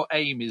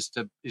aim is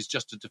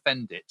just to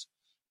defend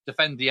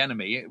the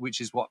enemy, which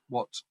is what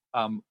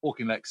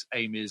Auchinleck's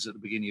aim is at the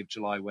beginning of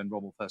July when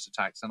Rommel first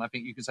attacks, and I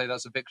think you can say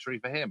that's a victory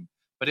for him.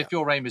 But if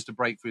your aim is to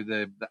break through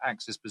the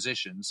Axis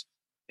positions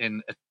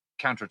in a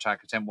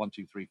counterattack attempt 1,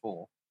 2, 3,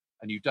 4,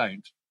 and you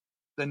don't,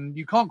 then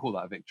you can't call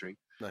that a victory.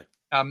 No.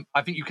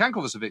 I think you can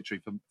call this a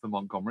victory for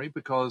Montgomery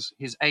because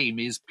his aim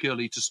is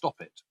purely to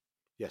stop it.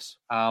 Yes.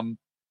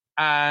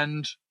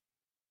 And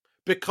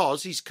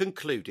because he's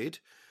concluded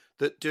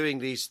that doing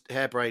these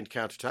harebrained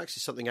counterattacks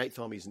is something Eighth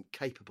Army isn't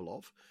capable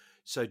of.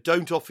 So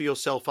don't offer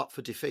yourself up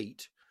for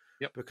defeat,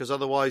 because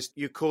otherwise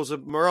you cause a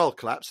morale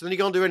collapse, and then you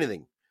can't do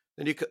anything.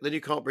 Then you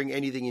can't bring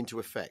anything into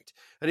effect.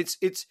 And it's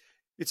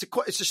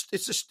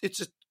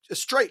a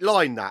straight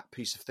line, that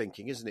piece of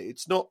thinking, isn't it?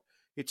 It's not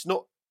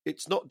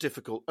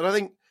difficult. And I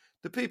think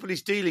the people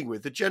he's dealing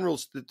with, the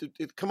generals, the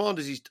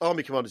commanders,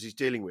 army commanders he's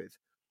dealing with,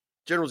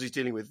 generals he's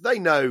dealing with, they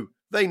know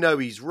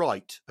he's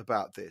right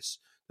about this.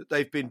 That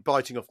they've been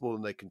biting off more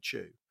than they can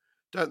chew,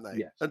 don't they?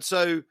 Yes. And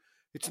so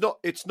it's not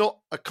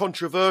a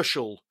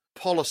controversial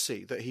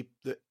policy that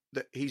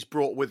he's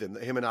brought with him,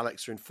 that him and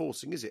Alex are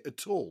enforcing, is it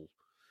at all?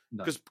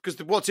 No.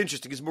 Because what's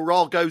interesting is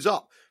morale goes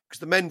up because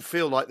the men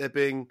feel like they're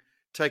being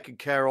taken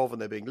care of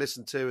and they're being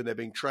listened to and they're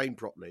being trained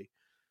properly,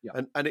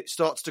 and it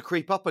starts to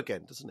creep up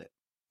again, doesn't it?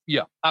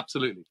 Yeah,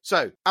 absolutely.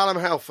 So Alam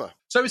Halfa.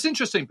 So it's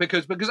interesting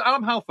because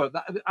Alam Halfa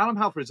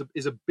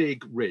is a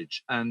big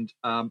ridge, and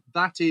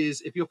that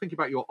is, if you're thinking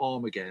about your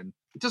arm again,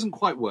 it doesn't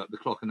quite work, the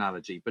clock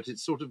analogy, but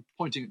it's sort of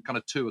pointing at kind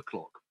of 2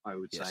 o'clock, I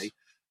would say.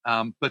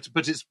 But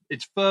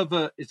it's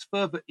further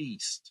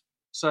east.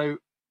 So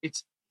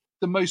it's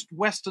the most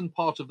western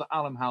part of the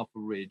Alam Halfa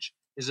ridge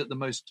is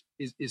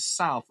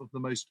south of the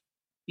most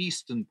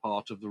eastern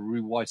part of the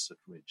Ruwaiset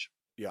ridge.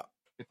 Yeah,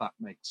 if that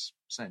makes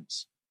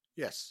sense.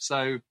 Yes.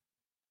 So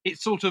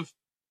it's sort of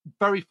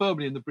very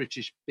firmly in the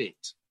British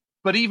bit.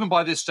 But even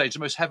by this stage, the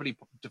most heavily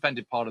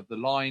defended part of the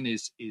line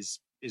is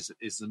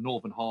the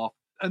northern half.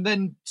 And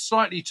then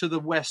slightly to the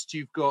west,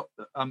 you've got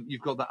the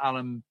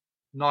Alam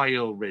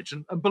Nail ridge.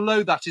 And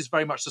below that is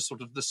very much the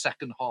sort of the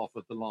second half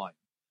of the line.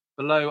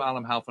 Below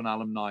Alam Halfa and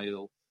Alam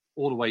Nail,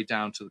 all the way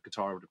down to the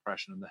Katara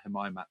Depression and the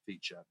Himaymat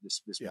feature,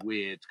 this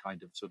weird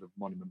kind of sort of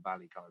Monument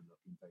Valley kind of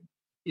looking thing,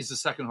 is the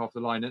second half of the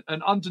line.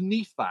 And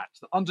underneath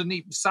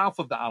south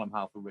of the Alam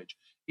Halfa ridge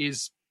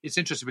it's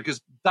interesting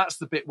because that's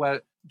the bit where,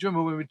 do you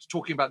remember when we were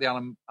talking about the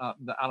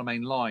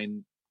Alamein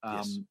line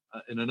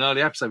in an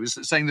early episode, we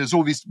were saying there's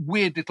all these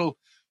weird little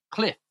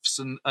cliffs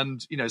and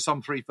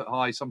some 3 foot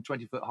high, some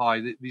 20 foot high,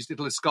 these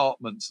little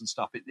escarpments and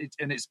stuff.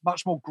 And it's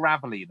much more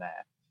gravelly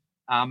there.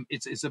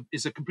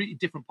 It's a completely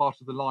different part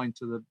of the line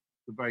to the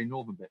very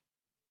northern bit.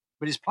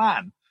 But his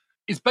plan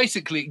is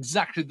basically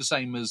exactly the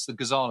same as the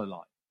Ghazala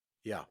line.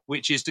 Yeah.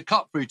 Which is to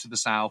cut through to the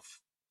south,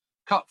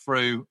 cut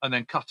through, and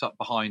then cut up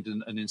behind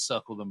and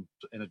encircle them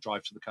in a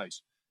drive to the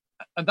coast.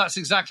 And that's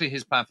exactly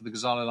his plan for the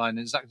Ghazala line, and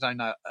exactly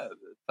now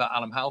for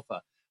Alam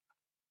Halfa.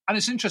 And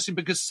it's interesting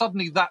because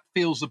suddenly that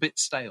feels a bit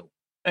stale.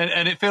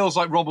 And it feels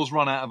like Rommel's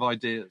run out of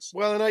ideas.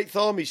 Well, an Eighth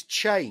Army's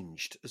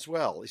changed as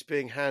well. It's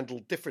being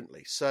handled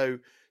differently. So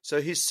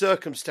his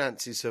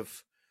circumstances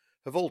have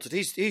altered.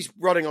 He's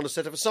running on a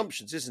set of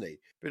assumptions, isn't he?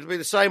 But it'll be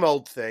the same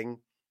old thing.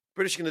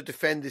 British are going to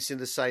defend this in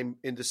the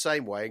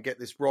same way and get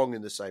this wrong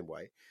in the same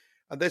way.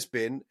 And there's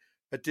been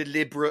a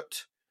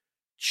deliberate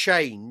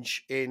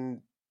change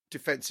in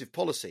defensive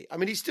policy. I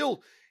mean, he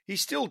still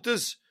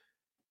does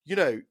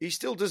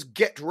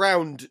get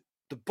round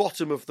the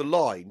bottom of the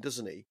line,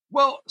 doesn't he?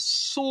 Well,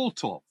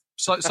 sort of.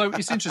 So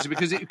it's interesting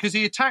because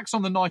he attacks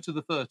on the night of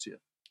the 30th.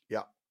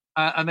 Yeah.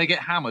 And they get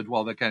hammered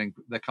while they're coming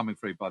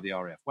through by the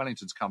RAF.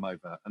 Wellington's come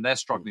over and they're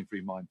struggling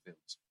through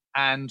minefields.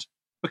 And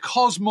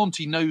because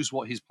Monty knows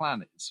what his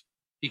plan is,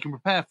 he can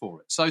prepare for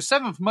it. So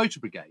 7th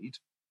Motor Brigade,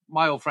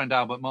 my old friend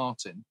Albert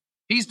Martin,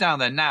 he's down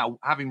there now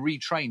having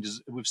retrained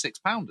with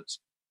 6-pounders.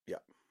 Yeah.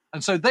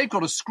 And so they've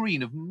got a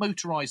screen of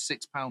motorised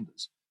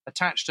 6-pounders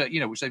attached to,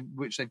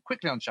 which they've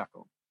quickly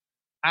unshackle.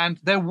 And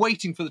they're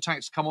waiting for the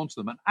tanks to come onto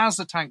them. And as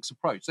the tanks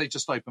approach, they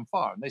just open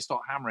fire and they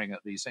start hammering at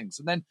these things.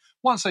 And then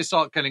once they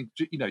start getting,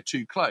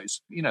 too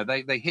close,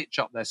 they hitch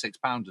up their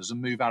 6-pounders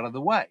and move out of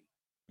the way.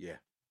 Yeah.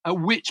 At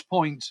which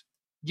point,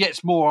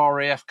 yet more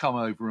RAF come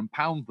over and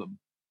pound them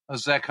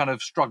as they're kind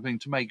of struggling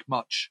to make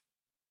much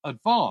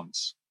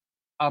advance.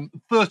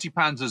 30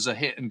 Panzers are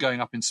hit and going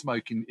up in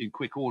smoke in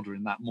quick order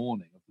in that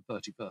morning of the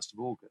 31st of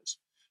August.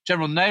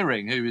 General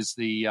Neyring, who is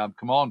the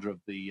commander of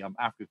the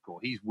Afrika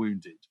Corps, he's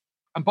wounded.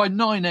 And by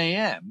 9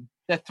 a.m.,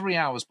 they're 3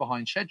 hours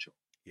behind schedule.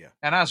 Yeah.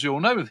 And as we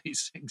all know with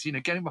these things,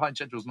 getting behind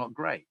schedule is not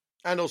great.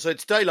 And also,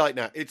 it's daylight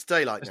now. It's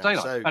daylight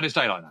now. And it's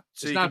daylight now.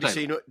 So you can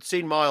be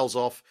seen miles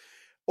off.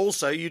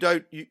 Also, you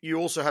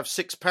also have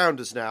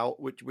 6-pounders now,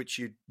 which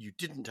you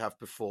didn't have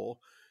before.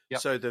 Yep.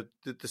 So the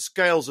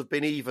scales have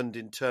been evened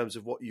in terms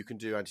of what you can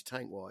do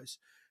anti-tank wise.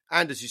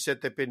 And as you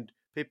said,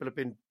 people have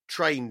been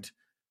trained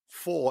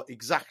for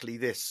exactly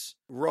this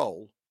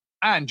role.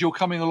 And you're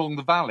coming along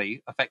the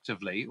valley,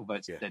 effectively, although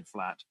it's dead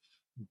flat,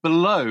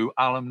 below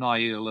Alam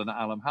Nail and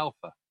Alam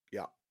Halfa.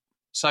 Yeah.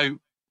 So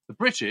the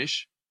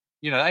British,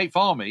 the 8th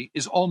Army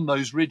is on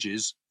those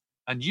ridges,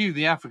 and you,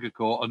 the Afrika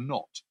Corps, are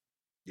not.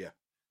 Yeah.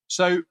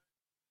 So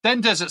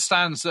then desert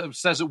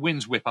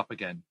winds whip up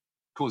again,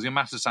 causing a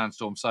massive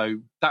sandstorm. So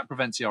that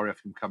prevents the RAF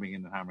from coming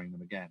in and hammering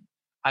them again,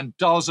 and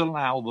does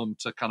allow them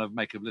to kind of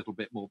make a little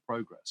bit more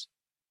progress.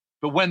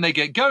 But when they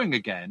get going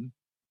again,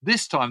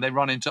 this time they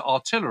run into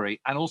artillery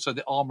and also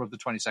the armour of the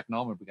 22nd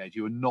Armoured Brigade,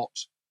 who are not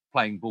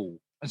playing ball.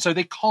 And so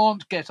they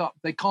can't get up,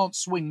 they can't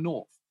swing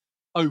north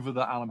over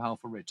the Alam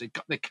Halfa Ridge.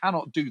 They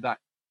cannot do that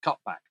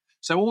cutback.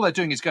 So all they're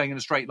doing is going in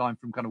a straight line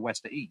from kind of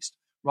west to east,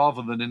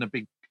 rather than in a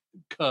big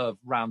curve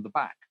round the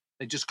back.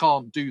 They just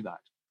can't do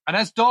that. And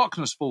as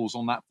darkness falls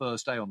on that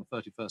first day, on the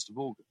 31st of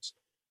August,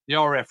 the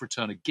RAF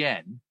return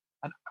again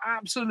and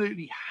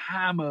absolutely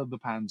hammer the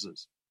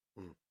Panzers.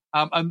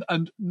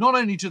 And not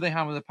only do they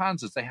hammer the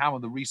Panzers, they hammer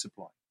the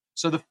resupply.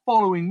 So the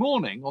following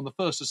morning, on the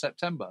 1st of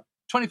September,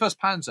 21st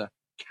Panzer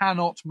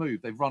cannot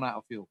move. They've run out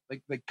of fuel.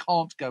 They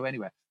can't go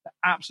anywhere. They're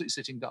absolutely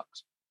sitting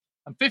ducks.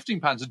 And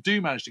 15 Panzer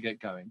do manage to get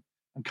going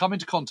and come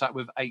into contact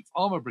with 8th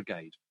Armoured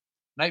Brigade.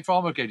 And 8th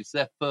Armoured Brigade is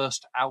their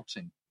first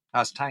outing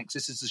as tanks.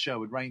 This is the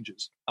Sherwood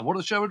Rangers. And what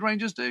do the Sherwood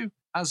Rangers do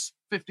as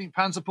 15th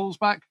Panzer pulls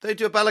back? They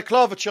do a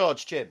balaclava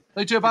charge, Jim.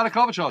 They do a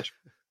balaclava charge.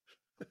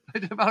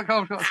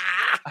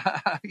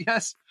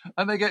 Yes,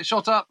 and they get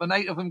shot up, and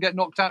 8 of them get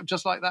knocked out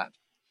just like that.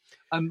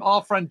 And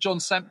our friend John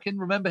Semkin,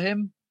 remember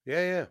him?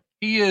 Yeah.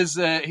 He's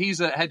at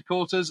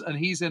headquarters, and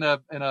he's in a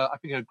I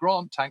think a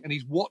Grant tank, and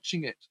he's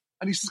watching it,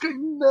 and he's just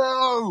going,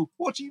 "No,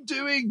 what are you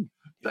doing?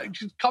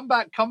 Come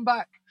back!"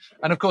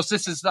 And of course,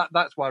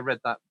 that's why I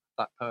read that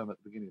poem at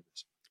the beginning of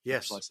this.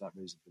 Yes, for that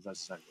reason, because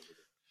that's exactly what they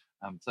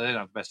did. So they don't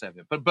have the best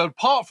evidence. But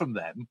apart from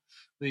them,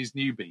 these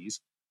newbies,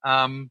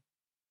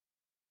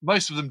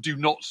 most of them do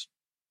not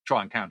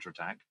try and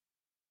counterattack.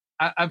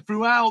 And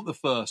throughout the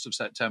 1st of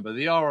September,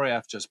 the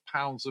RAF just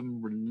pounds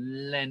them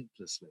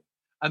relentlessly.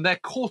 And they're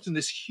caught in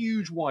this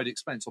huge, wide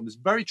expanse on this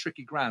very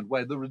tricky ground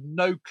where there are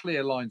no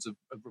clear lines of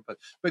repose.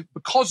 But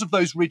because of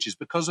those ridges,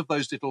 because of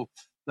those little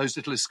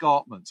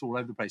escarpments all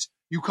over the place,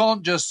 you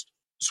can't just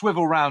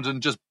swivel around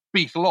and just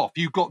beetle off.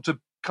 You've got to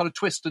kind of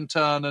twist and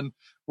turn and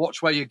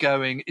watch where you're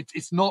going.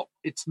 It's not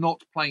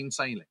plain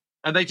sailing.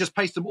 And they just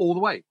pace them all the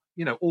way,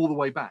 all the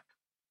way back.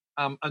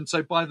 And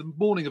so by the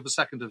morning of the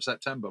 2nd of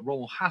September,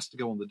 Rommel has to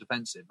go on the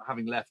defensive,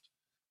 having left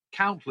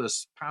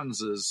countless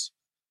panzers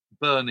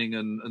burning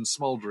and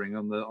smouldering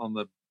on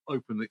the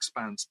open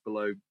expanse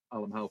below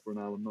Alam Halfa and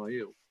Alam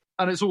Nail.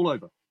 And it's all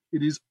over.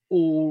 It is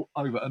all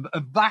over. And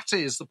that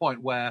is the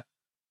point where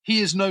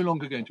he is no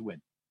longer going to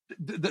win.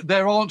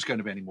 there aren't going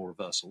to be any more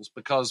reversals,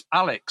 because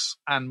Alex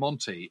and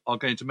Monty are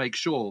going to make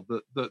sure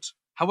that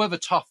however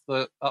tough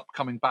the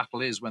upcoming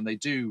battle is when they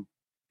do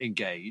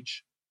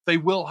engage, they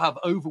will have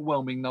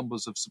overwhelming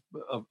numbers of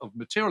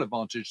material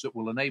advantage that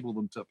will enable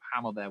them to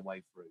hammer their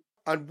way through.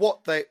 And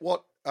what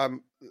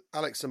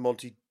Alex and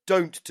Monty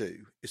don't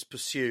do is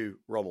pursue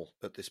Rommel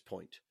at this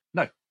point.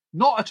 No,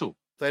 not at all.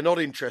 They're not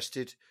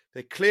interested.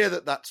 They're clear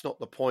that that's not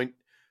the point.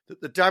 That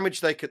the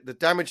damage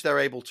they're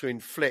able to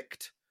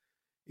inflict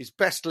is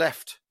best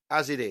left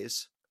as it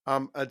is.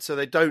 And so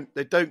they don't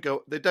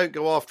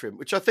go after him,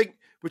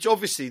 which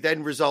obviously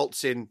then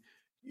results in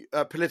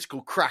a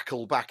political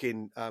crackle back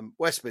in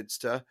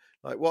Westminster.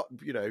 Like, what,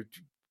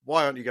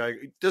 why aren't you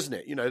going? Doesn't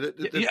it?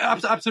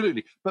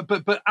 Absolutely.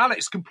 But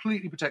Alex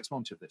completely protects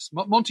Monty of this.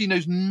 Monty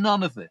knows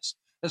none of this.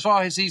 As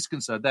far as he's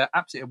concerned, they're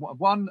absolutely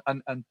one,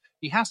 and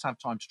he has to have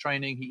time to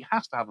training. He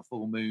has to have a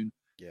full moon,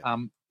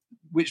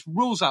 which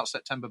rules out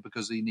September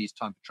because he needs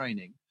time for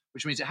training,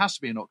 which means it has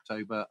to be in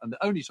October. And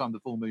the only time the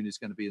full moon is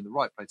going to be in the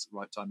right place at the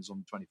right time is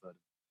on the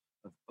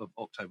 23rd of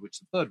October, which is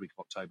the third week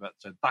of October.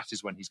 So that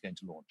is when he's going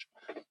to launch.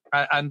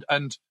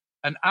 And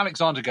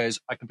Alexander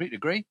goes, I completely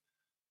agree.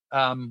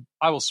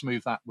 I will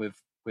smooth that with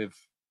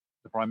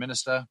the Prime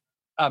Minister.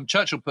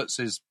 Churchill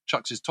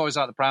chucks his toys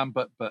out the pram,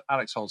 but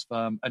Alex holds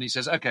firm, and he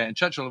says, okay. And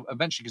Churchill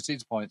eventually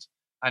concedes points,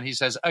 and he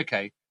says,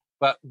 okay,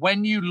 but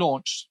when you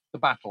launch the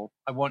battle,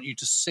 I want you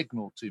to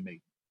signal to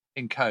me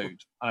in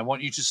code, and I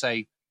want you to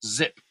say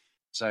zip.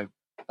 So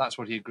that's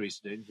what he agrees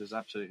to do. He says,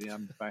 absolutely,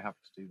 I'm very happy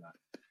to do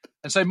that.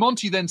 And so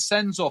Monty then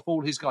sends off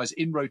all his guys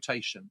in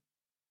rotation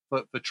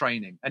for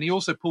training, and he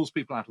also pulls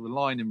people out of the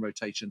line in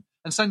rotation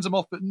and sends them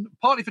off, but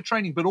partly for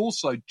training, but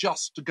also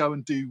just to go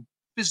and do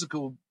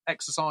physical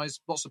exercise,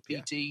 lots of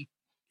PT,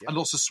 and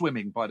lots of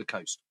swimming by the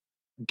coast.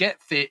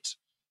 Get fit,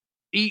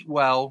 eat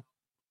well.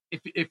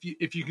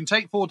 If you can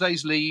take 4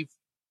 days leave,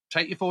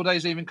 take your 4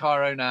 days leave in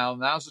Cairo now.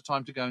 Now's the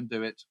time to go and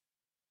do it.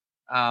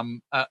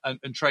 And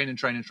train and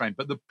train and train.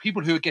 But the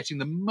people who are getting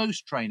the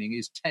most training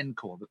is 10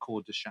 Corps, the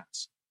Corps de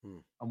Chasse.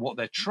 And what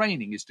they're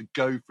training is to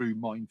go through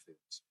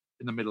minefields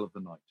in the middle of the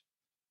night.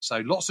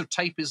 So lots of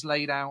tape is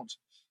laid out.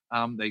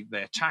 They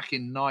attack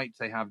in night.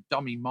 They have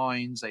dummy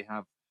mines. They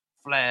have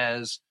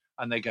flares.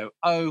 And they go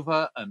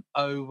over and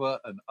over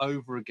and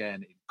over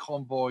again in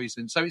convoys.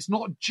 And so it's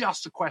not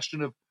just a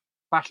question of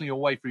battling your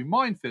way through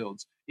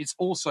minefields. It's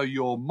also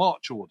your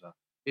march order.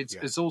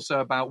 It's also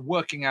about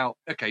working out,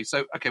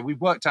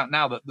 we've worked out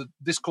now that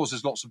this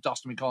causes lots of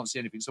dust and we can't see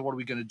anything. So what are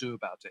we going to do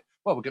about it?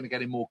 Well, we're going to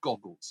get in more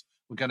goggles.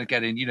 We're going to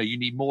get in, you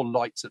need more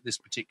lights at this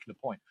particular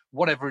point,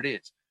 whatever it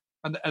is.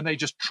 And they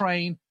just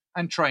train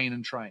and train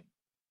and train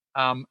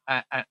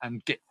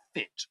and get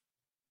fit.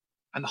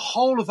 And the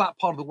whole of that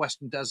part of the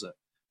Western Desert,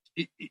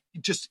 it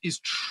just is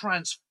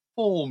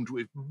transformed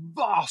with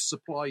vast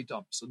supply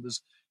dumps. And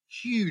there's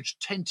huge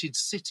tented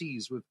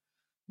cities with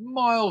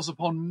miles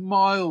upon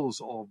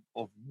miles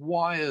of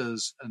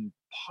wires and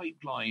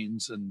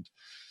pipelines and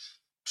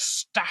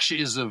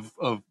stashes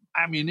of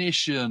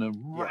ammunition and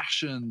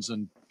rations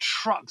and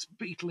trucks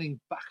beetling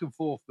back and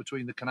forth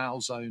between the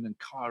Canal Zone and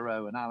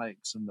Cairo and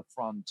Alex and the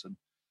front. And,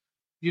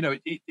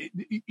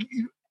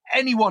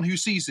 anyone who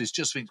sees this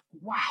just thinks,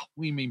 wow,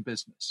 we mean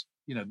business.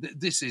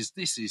 This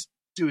is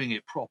doing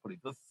it properly.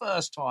 The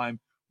first time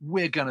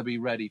we're going to be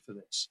ready for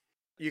this.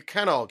 You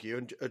can argue,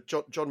 and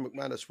John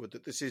McManus would,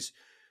 that this is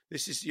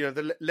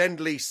the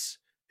Lend-Lease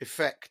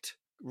effect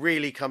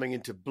really coming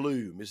into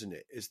bloom, isn't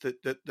it? Is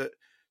that the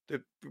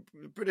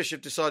British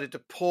have decided to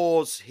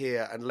pause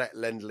here and let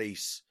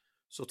Lend-Lease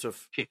sort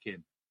of kick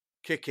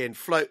in,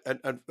 float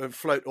and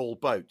float all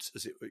boats,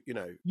 as it.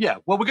 Yeah,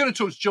 well, we're going to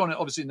talk to John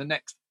obviously in the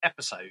next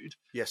episode.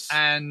 Yes,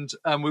 and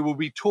we will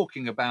be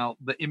talking about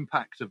the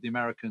impact of the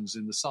Americans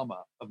in the summer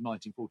of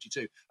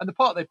 1942 and the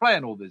part they play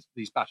in all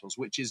these battles,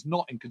 which is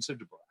not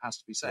inconsiderable, it has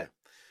to be said.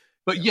 Yeah.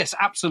 But yes,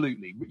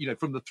 absolutely.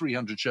 From the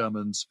 300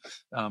 Shermans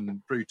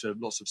through to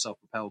lots of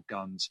self-propelled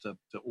guns to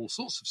all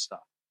sorts of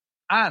stuff,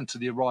 and to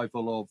the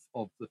arrival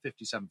of the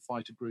 57th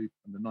Fighter Group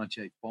and the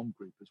 98th Bomb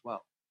Group as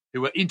well,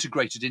 who were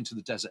integrated into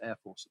the Desert Air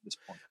Force at this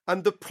point.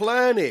 And the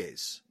plan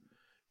is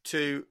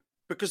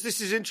because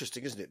this is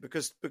interesting, isn't it?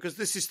 Because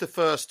this is the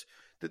first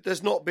that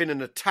there's not been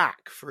an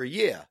attack for a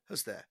year,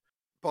 has there,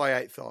 by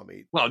 8th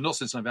Army? Well, not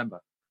since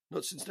November.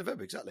 Not since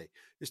November, exactly.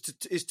 Is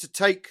to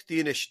take the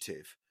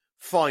initiative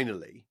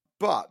finally.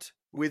 But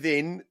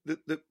within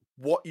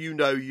what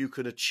you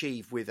can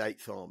achieve with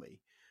 8th Army,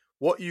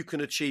 what you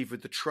can achieve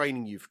with the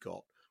training you've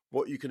got,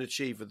 what you can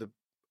achieve with the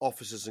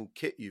officers and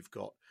kit you've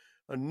got,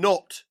 and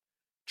not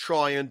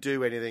try and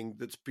do anything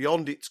that's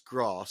beyond its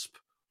grasp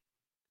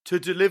to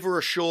deliver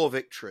a sure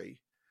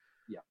victory,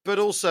 but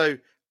also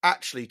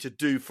actually to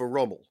do for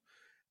Rommel.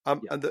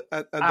 And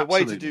the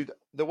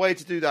way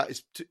to do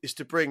that is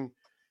to bring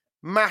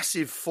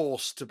massive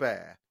force to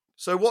bear.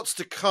 So what's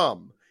to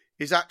come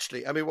is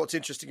actually, what's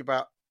interesting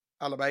about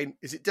Alamein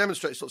is it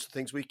demonstrates lots of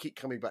things we keep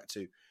coming back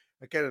to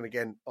again and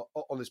again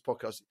on this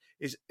podcast,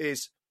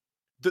 is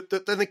that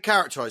they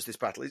characterise this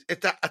battle. Is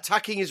that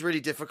attacking is really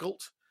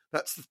difficult.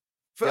 That's the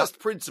first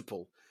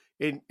principle,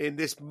 in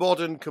this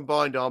modern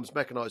combined arms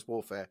mechanized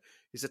warfare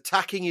is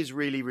attacking is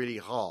really, really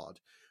hard,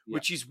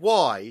 which is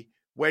why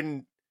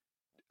when,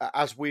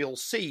 as we'll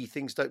see,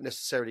 things don't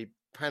necessarily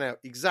pan out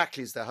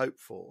exactly as they're hoped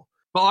for.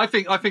 But I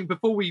think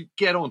before we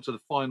get on to the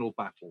final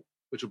battle,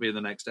 which will be in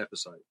the next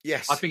episode,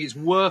 yes, I think it's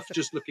worth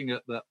just looking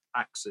at the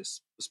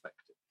Axis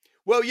perspective.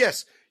 Well,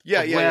 yes.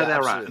 Where they're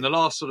absolutely. at in the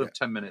last sort of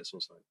 10 minutes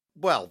or so.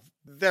 Well,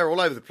 they're all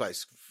over the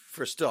place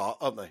for a start,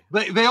 aren't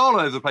they? They are all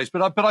over the place,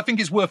 but I think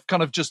it's worth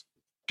kind of just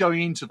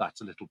going into that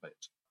a little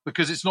bit,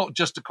 because it's not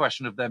just a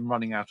question of them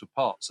running out of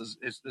parts.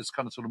 There's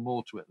kind of sort of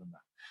more to it than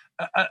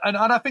that. And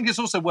I think it's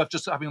also worth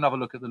just having another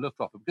look at the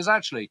Luftwaffe, because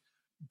actually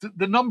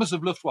the numbers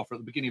of Luftwaffe at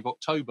the beginning of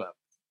October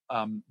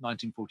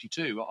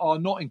 1942 are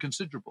not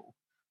inconsiderable.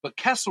 But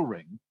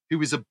Kesselring,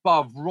 who is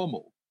above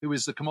Rommel, who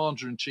is the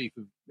commander-in-chief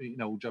of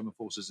all German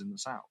forces in the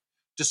south,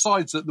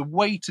 decides that the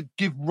way to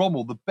give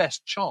Rommel the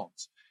best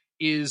chance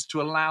is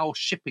to allow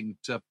shipping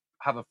to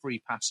have a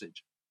free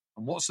passage.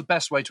 And what's the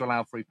best way to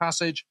allow free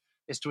passage?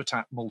 Is to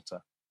attack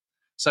Malta.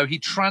 So he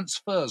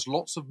transfers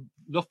lots of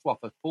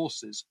Luftwaffe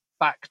forces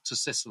back to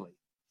Sicily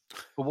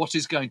for what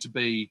is going to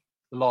be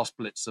the last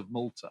blitz of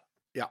Malta.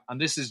 Yeah.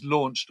 And this is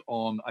launched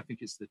on, I think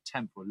it's the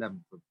 10th or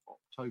 11th of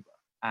October.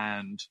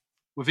 And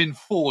within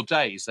 4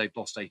 days, they've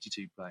lost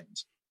 82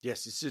 planes.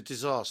 Yes, it's a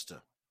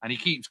disaster. And he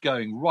keeps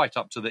going right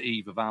up to the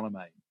eve of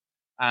Alamein.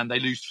 And they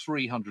lose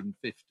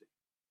 350,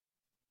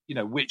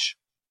 which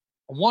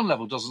on one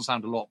level doesn't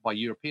sound a lot by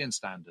European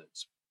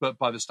standards, but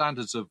by the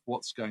standards of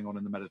what's going on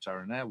in the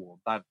Mediterranean Air War,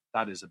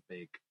 that is a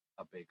big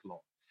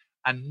lot.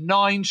 And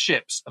 9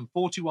 ships and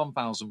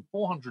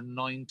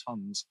 41,409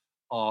 tons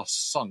are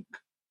sunk.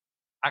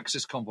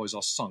 Axis convoys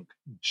are sunk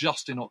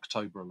just in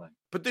October alone.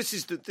 But this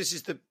is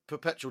the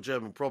perpetual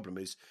German problem: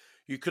 is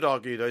you could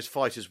argue those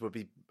fighters would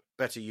be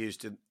better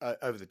used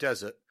over the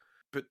desert,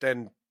 but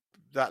then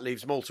that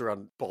leaves Malta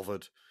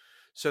unbothered.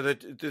 So the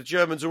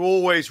Germans are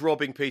always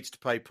robbing Peter to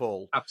pay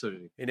Paul.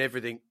 Absolutely. In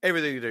everything they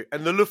do.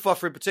 And the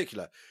Luftwaffe in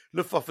particular.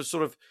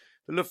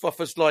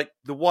 Luftwaffe's like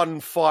the one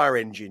fire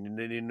engine in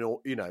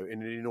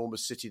an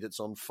enormous city that's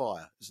on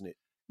fire, isn't it?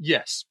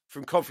 Yes.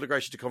 From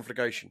conflagration to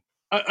conflagration.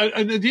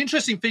 And the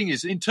interesting thing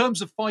is, in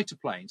terms of fighter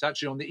planes,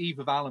 actually on the eve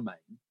of Alamein,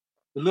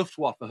 the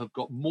Luftwaffe have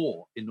got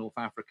more in North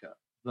Africa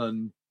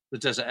than the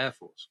Desert Air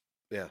Force.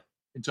 Yeah.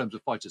 In terms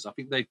of fighters, I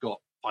think they've got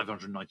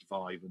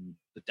 595 and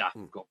the DAF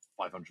have got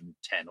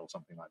 510 or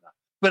something like that.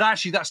 But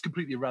actually, that's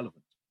completely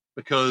irrelevant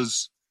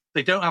because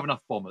they don't have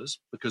enough bombers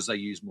because they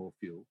use more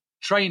fuel.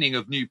 Training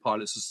of new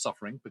pilots is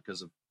suffering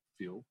because of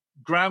fuel.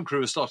 Ground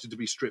crew has started to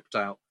be stripped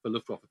out for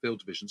Luftwaffe Field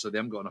Division, so they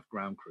haven't got enough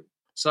ground crew.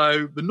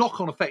 So the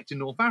knock-on effect in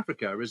North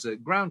Africa is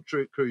that ground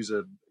crews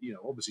are,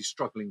 obviously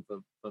struggling for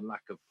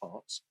lack of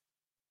parts.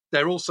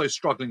 They're also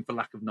struggling for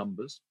lack of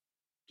numbers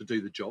to do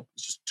the job.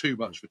 It's just too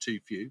much for too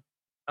few.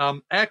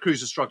 Air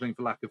crews are struggling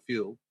for lack of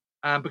fuel.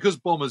 And because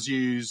bombers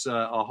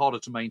are harder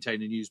to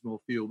maintain and use more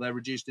fuel, they're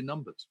reduced in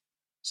numbers.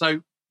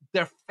 So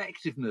their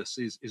effectiveness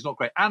is not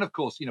great. And of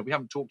course, we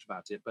haven't talked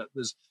about it, but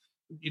there's,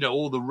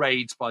 all the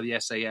raids by the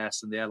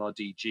SAS and the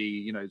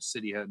LRDG,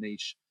 Sidi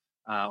Hanish,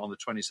 on the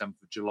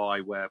 27th of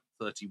July, where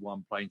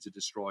 31 planes are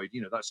destroyed.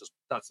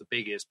 That's the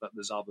biggest, but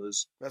there's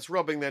others. That's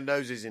rubbing their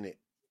noses in it.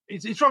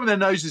 It's rubbing their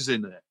noses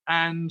in it.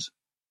 And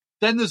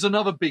then there's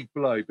another big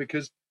blow,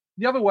 because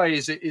the other way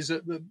is that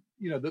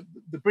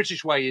the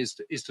British way is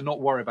to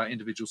not worry about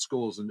individual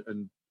scores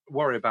and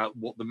worry about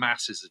what the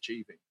mass is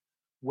achieving.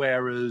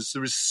 Whereas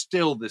there is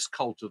still this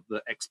cult of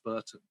the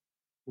Experten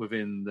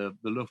within the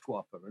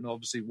Luftwaffe. And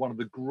obviously one of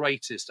the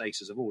greatest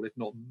aces of all, if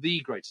not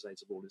the greatest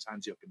ace of all, is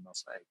Hans-Joachim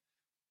Musse,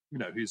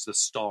 who's the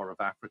star of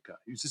Africa,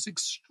 who's this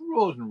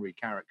extraordinary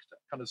character,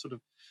 kind of sort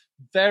of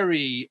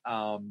very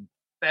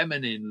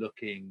feminine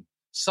looking,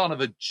 son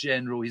of a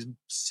general. His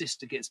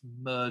sister gets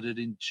murdered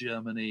in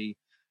Germany.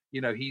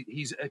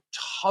 He's a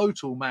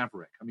total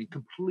maverick. I mean,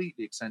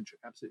 completely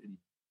eccentric, absolutely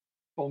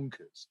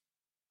bonkers,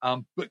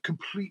 but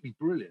completely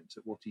brilliant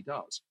at what he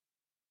does.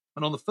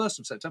 And on the 1st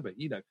of September,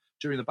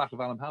 during the Battle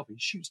of Alam-Halfa, he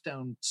shoots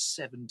down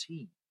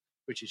 17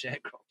 British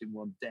aircraft in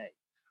one day.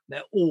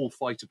 They're all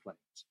fighter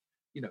planes.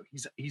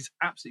 He's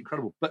absolutely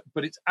incredible. But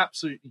it's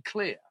absolutely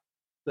clear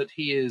that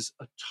he is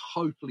a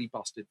totally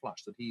busted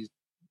flush, that he's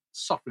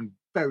suffering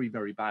very,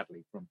 very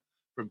badly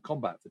from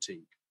combat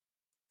fatigue.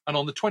 And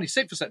on the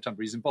 26th of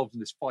September, he's involved in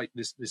this fight,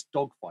 this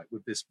dogfight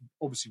with this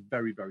obviously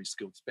very, very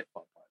skilled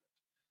Spitfire pilot.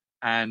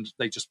 And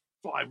they just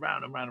fly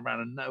round and round and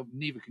round, and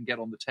neither can get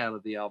on the tail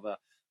of the other.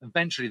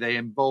 Eventually, they're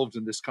involved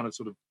in this kind of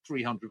sort of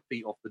 300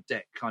 feet off the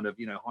deck, kind of,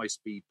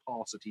 high-speed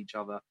pass at each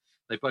other.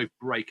 They both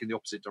brake in the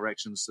opposite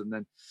directions, and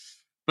then,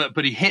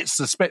 but he hits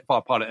the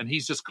Spitfire pilot, and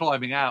he's just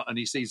climbing out, and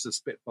he sees the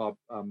Spitfire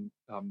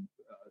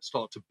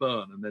start to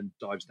burn, and then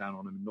dives down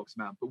on him and knocks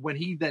him out. But when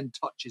he then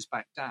touches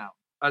back down,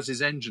 as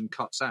his engine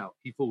cuts out,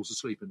 he falls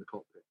asleep in the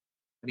cockpit,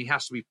 and he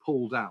has to be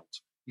pulled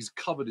out. He's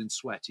covered in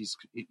sweat. He's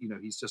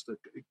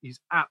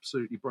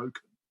absolutely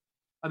broken.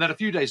 And then a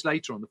few days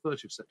later, on the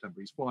 30th of September,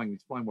 he's flying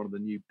one of the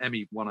new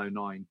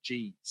ME-109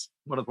 Gs.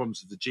 One of the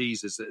problems with the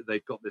Gs is that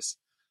they've got this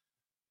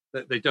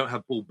they don't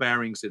have ball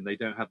bearings in, they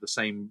don't have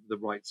the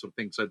right sort of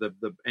thing. So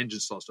the engine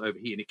starts to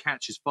overheat and it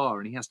catches fire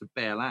and he has to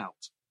bail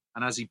out.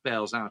 And as he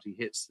bails out, he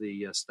hits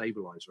the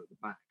stabilizer at the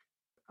back,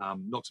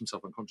 knocks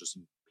himself unconscious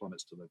and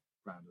plummets to the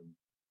ground, and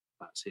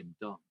that's him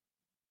done.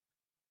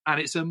 And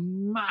it's a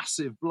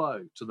massive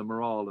blow to the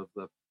morale of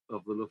the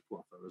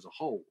Luftwaffe as a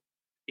whole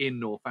in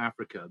North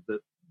Africa,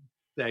 that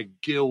they're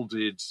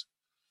gilded,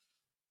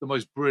 the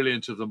most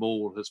brilliant of them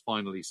all has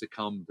finally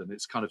succumbed, and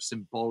it's kind of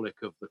symbolic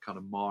of the kind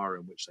of mire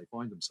in which they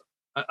find themselves.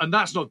 And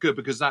that's not good,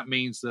 because that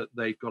means that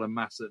they've got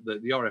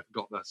the RAF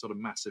got that sort of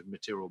massive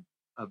material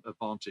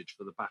advantage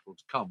for the battle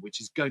to come, which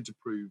is going to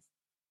prove,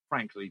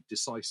 frankly,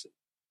 decisive.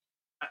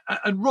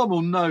 And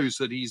Rommel knows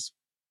that he's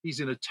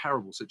in a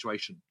terrible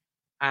situation.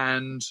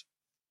 And,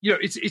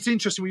 it's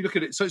interesting when you look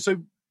at it. So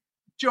do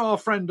you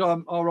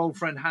know our old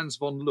friend Hans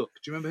von Luck?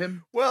 Do you remember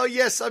him? Well,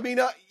 yes. I mean,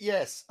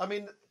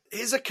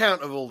 his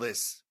account of all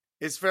this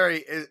is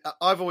very.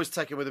 I've always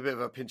taken with a bit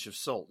of a pinch of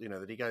salt.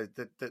 That he goes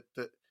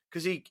that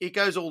because he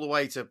goes all the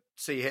way to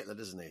see Hitler,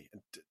 doesn't he?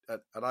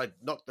 And I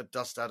knocked the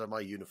dust out of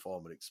my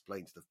uniform and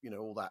explained to the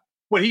all that.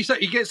 Well, he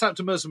gets out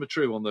to Mersa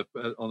Matruh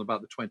on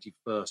about the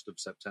 21st of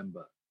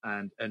September,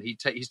 and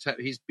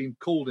he's been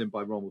called in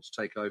by Rommel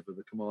to take over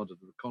the command of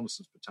the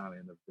reconnaissance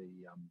battalion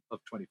of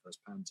 21st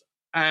Panzer.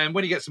 And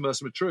when he gets to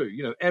Mersa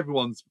Matruh,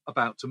 everyone's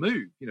about to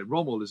move.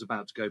 Rommel is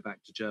about to go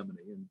back to Germany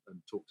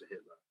and talk to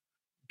Hitler.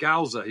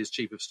 Galzer, his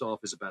chief of staff,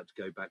 is about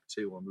to go back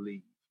too on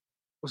leave.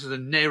 Also, the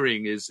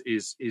Nering is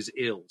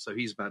ill, so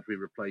he's about to be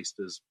replaced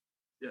as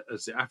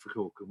the Africa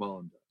Corps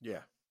commander.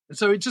 Yeah, and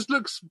so it just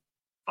looks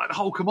like the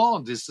whole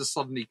command is just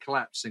suddenly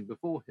collapsing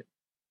before him.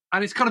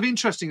 And it's kind of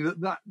interesting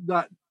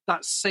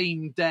that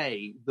same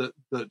day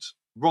that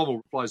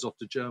Rommel flies off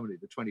to Germany,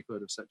 the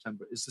 23rd of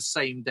September, is the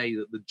same day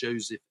that the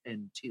Joseph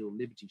N. Teal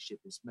Liberty ship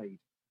is made,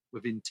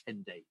 within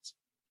 10 days.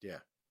 Yeah.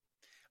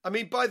 I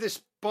mean, by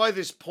this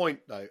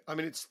point, though, I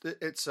mean, it's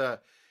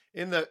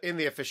in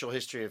the official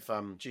history of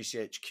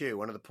GCHQ,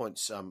 one of the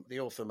points the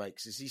author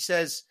makes is he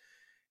says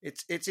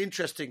it's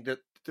interesting that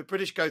the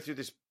British go through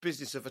this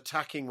business of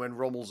attacking when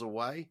Rommel's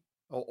away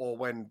or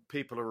when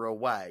people are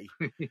away.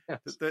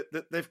 Yes.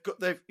 They've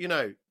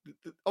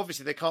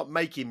obviously they can't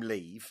make him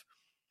leave,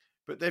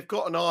 but they've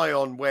got an eye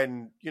on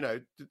when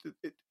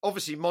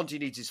obviously Monty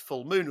needs his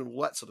full moon and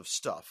all that sort of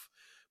stuff.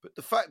 But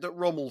the fact that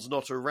Rommel's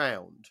not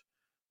around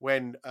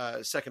when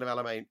Battle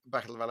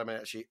of Alamein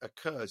actually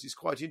occurs is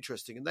quite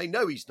interesting, and they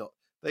know he's not.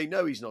 They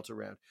know he's not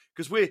around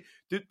because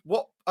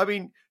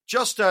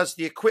just as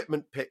the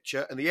equipment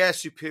picture and the air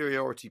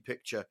superiority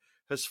picture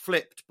has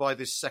flipped by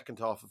this second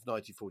half of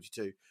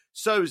 1942,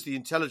 so is the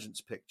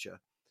intelligence picture,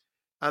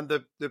 and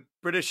the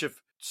British have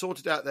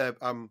sorted out their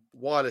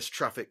wireless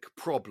traffic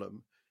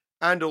problem,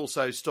 and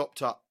also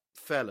stopped up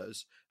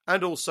fellas,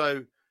 and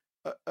also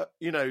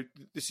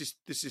this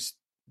is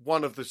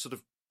one of the sort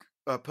of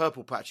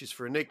purple patches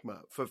for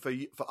Enigma, for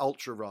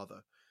Ultra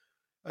rather.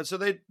 And so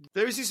there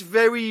is this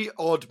very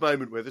odd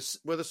moment where the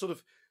sort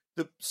of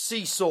the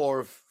seesaw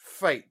of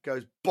fate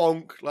goes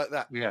bonk like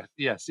that. Yeah,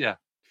 yes, yeah.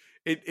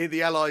 In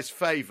the Allies'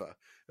 favour,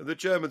 and the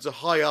Germans are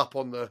high up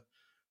on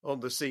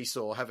the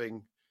seesaw,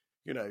 having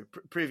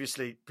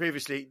previously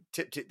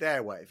tipped it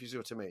their way, if you see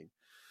what I mean.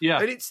 Yeah.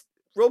 And it's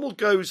Rommel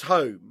goes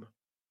home.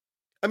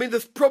 I mean, the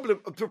problem.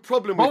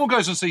 Rommel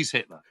goes and sees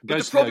Hitler.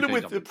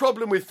 The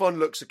problem with von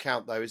Luck's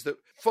account, though, is that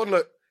von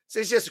Luck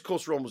says, yes, of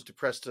course, Rommel was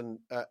depressed and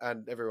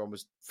everyone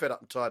was fed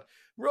up and tired.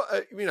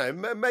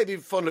 Maybe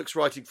von Luck's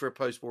writing for a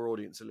post-war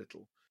audience a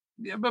little.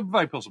 Yeah, but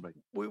very possibly.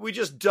 We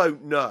just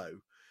don't know.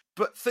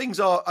 But things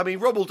are. I mean,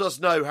 Rommel does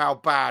know how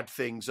bad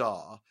things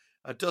are,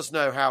 and does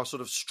know how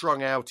sort of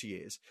strung out he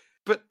is.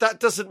 But that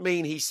doesn't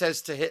mean he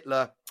says to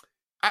Hitler,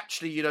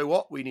 "Actually, you know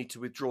what? We need to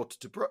withdraw to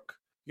Tobruk."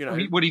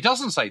 He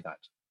doesn't say that.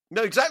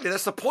 No, exactly.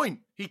 That's the point.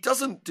 He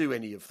doesn't do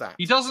any of that.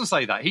 He doesn't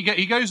say that.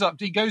 He goes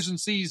and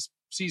sees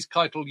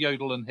Keitel,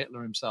 Jodl, and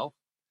Hitler himself.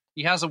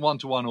 He has a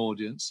one-to-one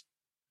audience,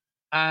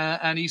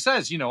 and he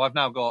says, I've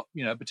now got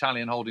a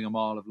battalion holding a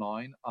mile of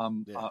line.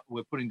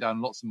 We're putting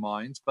down lots of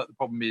mines, but the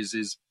problem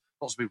is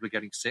lots of people are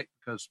getting sick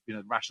because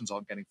the rations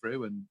aren't getting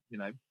through, and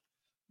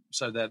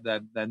so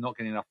they're not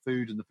getting enough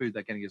food, and the food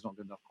they're getting is not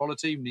good enough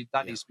quality. Needs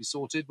to be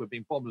sorted. We're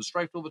being bombed and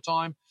strafed all the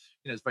time.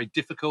 It's very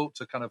difficult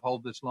to kind of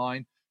hold this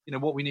line.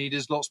 What we need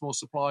is lots more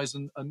supplies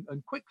and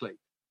quickly.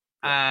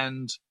 Yeah.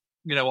 And,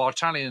 our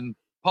Italian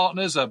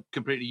partners are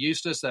completely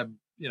useless. They're,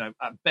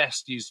 at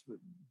best used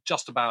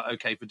just about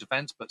okay for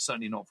defence, but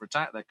certainly not for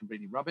attack. They're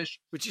completely rubbish.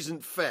 Which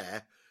isn't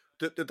fair.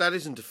 That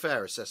isn't a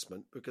fair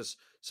assessment because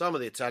some of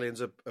the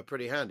Italians are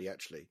pretty handy,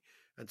 actually.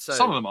 And so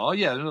some of them are,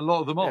 yeah, and a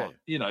lot of them aren't.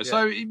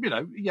 So,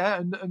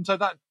 and so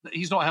that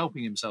he's not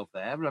helping himself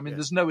there. I mean,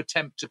 there's no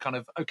attempt to kind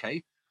of,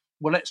 okay,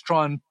 well, let's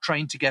try and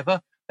train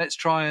together. Let's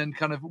try and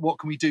kind of, what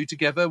can we do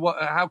together?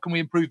 How can we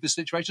improve this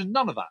situation?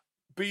 None of that.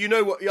 But you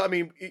know what? I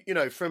mean,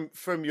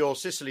 from your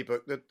Sicily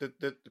book,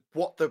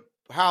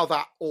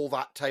 how all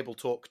that table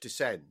talk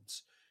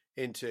descends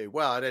into.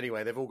 Well, and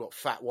anyway, they've all got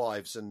fat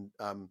wives, and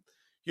when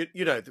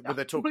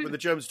the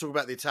Germans talk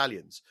about the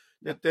Italians,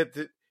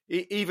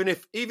 even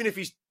if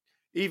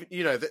even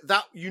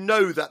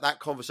that that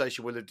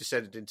conversation will have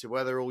descended into,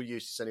 well, they're all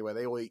useless anyway.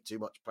 They all eat too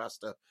much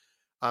pasta.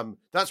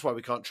 That's why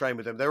we can't train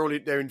with them.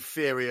 They're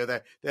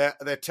inferior.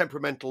 They're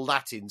temperamental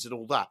Latins and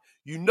all that.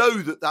 You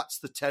know that's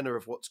the tenor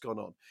of what's gone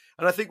on.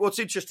 And I think what's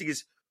interesting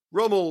is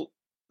Rommel,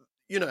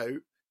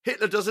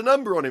 Hitler does a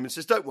number on him and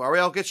says, "Don't worry,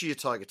 I'll get you your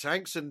Tiger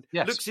tanks," and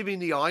looks him in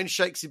the eye and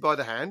shakes him by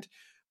the hand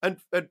and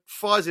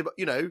fires him,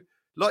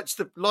 lights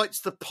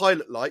the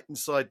pilot light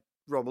inside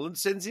Rommel and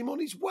sends him on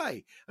his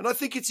way. And I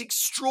think it's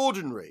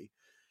extraordinary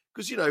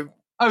because,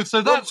 Oh,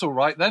 so that's all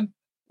right then.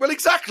 Well,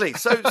 exactly.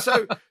 So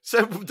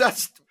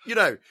that's,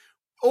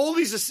 all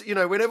these,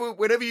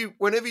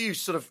 whenever you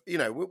sort of,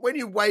 when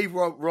you wave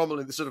Rommel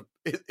in the sort of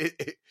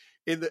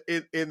in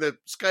the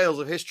scales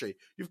of history,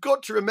 you've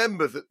got to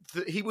remember that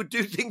he would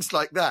do things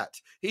like that.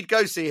 He'd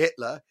go see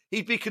Hitler.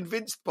 He'd be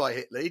convinced by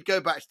Hitler. He'd go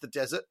back to the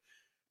desert.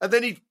 And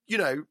then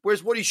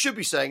whereas what he should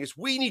be saying is,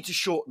 we need to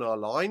shorten our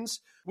lines.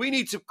 We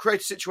need to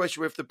create a situation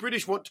where if the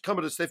British want to come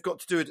at us, they've got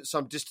to do it at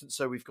some distance.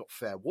 So we've got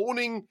fair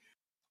warning.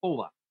 All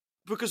that.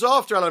 Because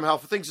after Alamein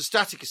Halfa, things are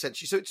static,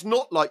 essentially. So it's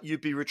not like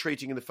you'd be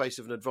retreating in the face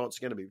of an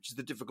advancing enemy, which is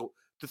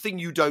the thing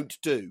you don't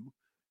do,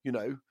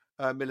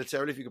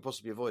 militarily, if you can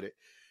possibly avoid it.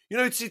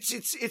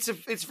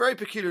 It's very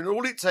peculiar. And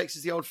all it takes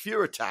is the old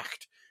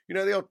Führertacht,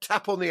 the old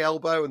tap on the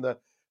elbow and the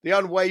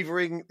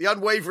unwavering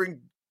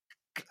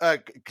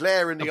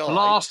glare in the eye.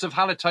 Blast of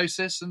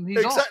halitosis, and he's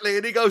exactly. Off.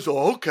 And he goes,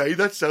 "Oh, okay,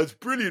 that sounds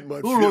brilliant,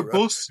 my All Führer." right,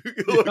 boss.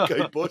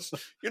 Okay, boss.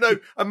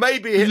 And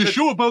maybe You're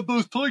sure about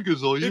those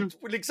tigers, are you?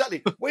 Well,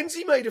 exactly. When's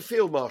he made a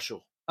field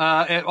marshal?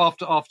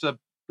 After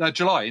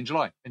July. In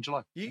July.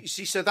 You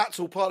see, so that's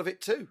all part of it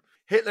too.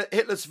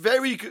 Hitler's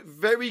very,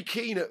 very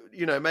keen at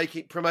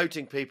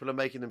promoting people and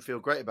making them feel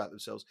great about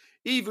themselves,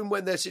 even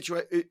when their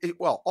situation.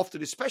 Well,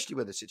 often, especially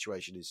when the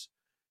situation is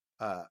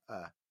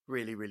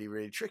really, really,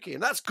 really tricky.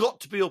 And that's got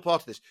to be all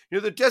part of this.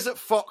 The Desert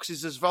Fox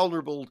is as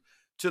vulnerable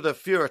to the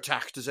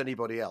Führertacht as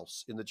anybody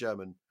else in the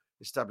German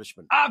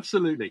establishment.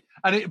 Absolutely.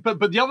 And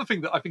but the other thing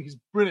that I think is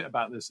brilliant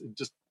about this, and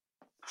just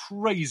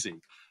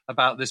crazy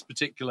about this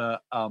particular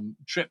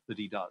trip that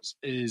he does,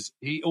 is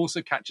he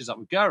also catches up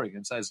with Goering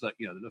and says that,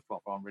 the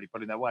Luftwaffe aren't really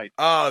putting their weight.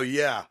 Oh,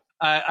 yeah.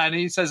 And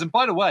he says, and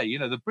by the way,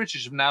 the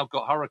British have now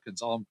got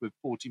Hurricanes armed with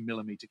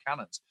 40mm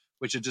cannons,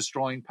 which are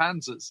destroying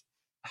Panzers.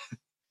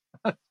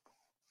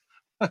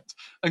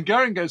 And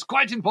Goering goes,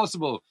 "Quite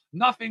impossible.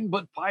 Nothing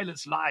but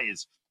pilots'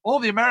 lies. All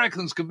the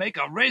Americans can make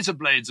are razor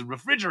blades and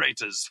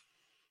refrigerators."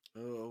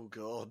 Oh,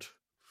 God.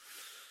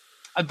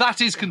 And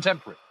that is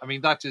contemporary. I mean,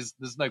 there's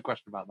no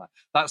question about that.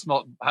 That's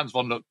not Hans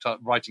von Lucht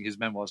writing his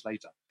memoirs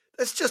later.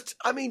 That's just,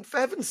 for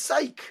heaven's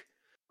sake.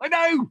 I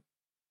know.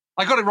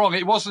 I got it wrong.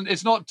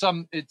 It's not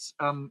Nering.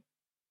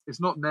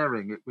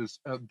 It was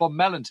von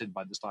Mellenthin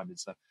by this time.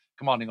 It's the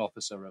commanding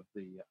officer of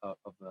the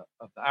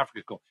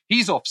Africa Corps.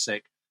 He's off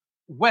sick.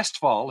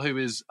 Westphal, who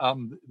is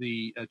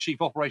the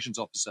chief operations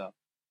officer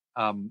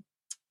to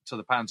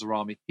the Panzer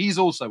Army, he's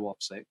also off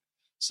sick.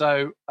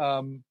 So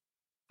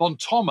von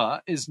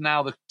Thoma is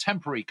now the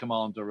temporary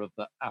commander of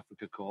the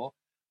Africa Corps,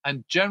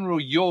 and General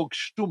Jörg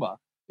Stummer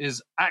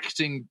is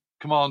acting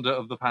commander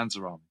of the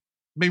Panzer Army.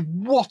 I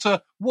mean, what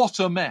a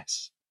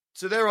mess.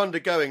 So they're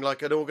undergoing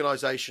like an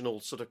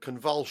organisational sort of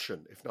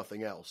convulsion, if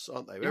nothing else,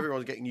 aren't they? Yeah.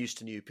 Everyone's getting used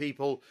to new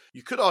people.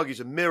 You could argue it's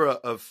a mirror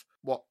of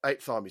what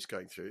 8th Army's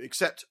going through,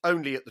 except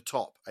only at the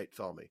top, 8th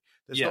Army.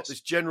 There's not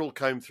this general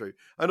comb through.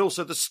 And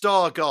also the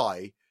star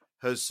guy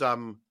has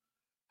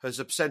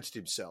absented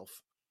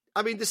himself.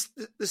 I mean,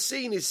 the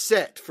scene is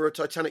set for a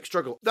titanic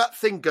struggle. That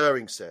thing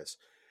Goering says,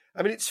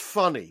 it's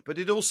funny, but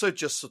it also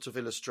just sort of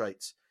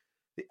illustrates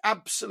the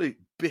absolute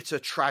bitter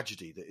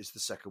tragedy that is the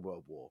Second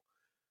World War.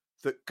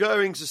 That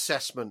Goering's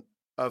assessment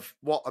of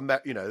what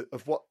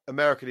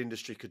American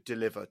industry could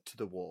deliver to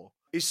the war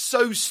is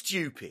so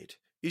stupid,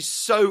 is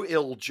so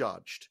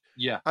ill-judged.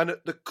 Yeah. And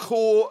at the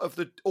core of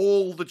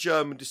all the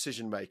German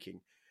decision-making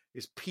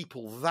is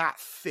people that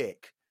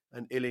thick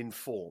and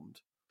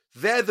ill-informed.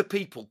 They're the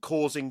people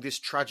causing this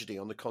tragedy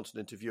on the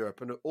continent of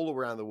Europe and all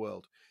around the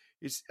world.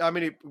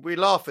 We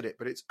laugh at it,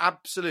 but it's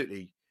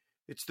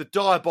the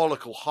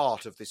diabolical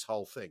heart of this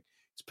whole thing.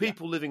 It's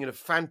people living in a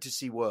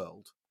fantasy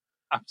world.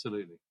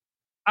 Absolutely.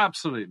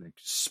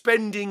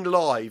 Spending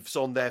lives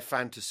on their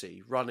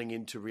fantasy, running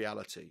into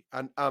reality.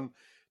 And I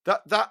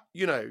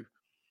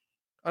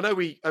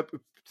know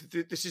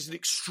this is an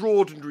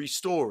extraordinary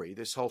story,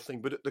 this whole thing,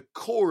 but at the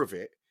core of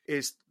it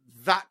is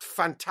that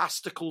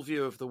fantastical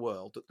view of the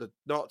world that the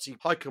Nazi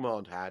high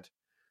command had,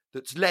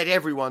 that's led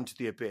everyone to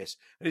the abyss,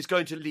 and is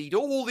going to lead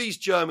all these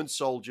German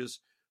soldiers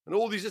and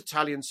all these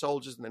Italian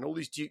soldiers and then all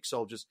these Duke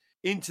soldiers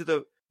into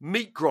the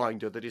meat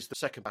grinder that is the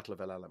Second Battle of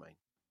El Alamein.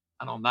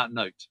 And on that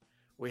note,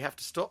 we have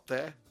to stop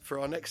there for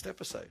our next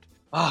episode.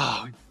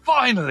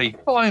 Finally,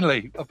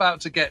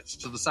 about to get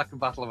to the Second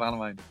Battle of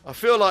Alamein. I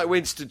feel like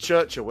Winston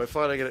Churchill.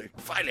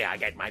 Finally I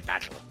get my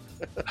battle.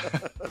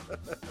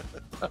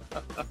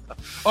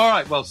 All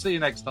right, well, see you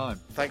next time.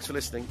 Thanks for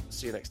listening.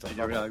 See you next time.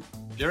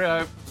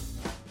 Cheerio.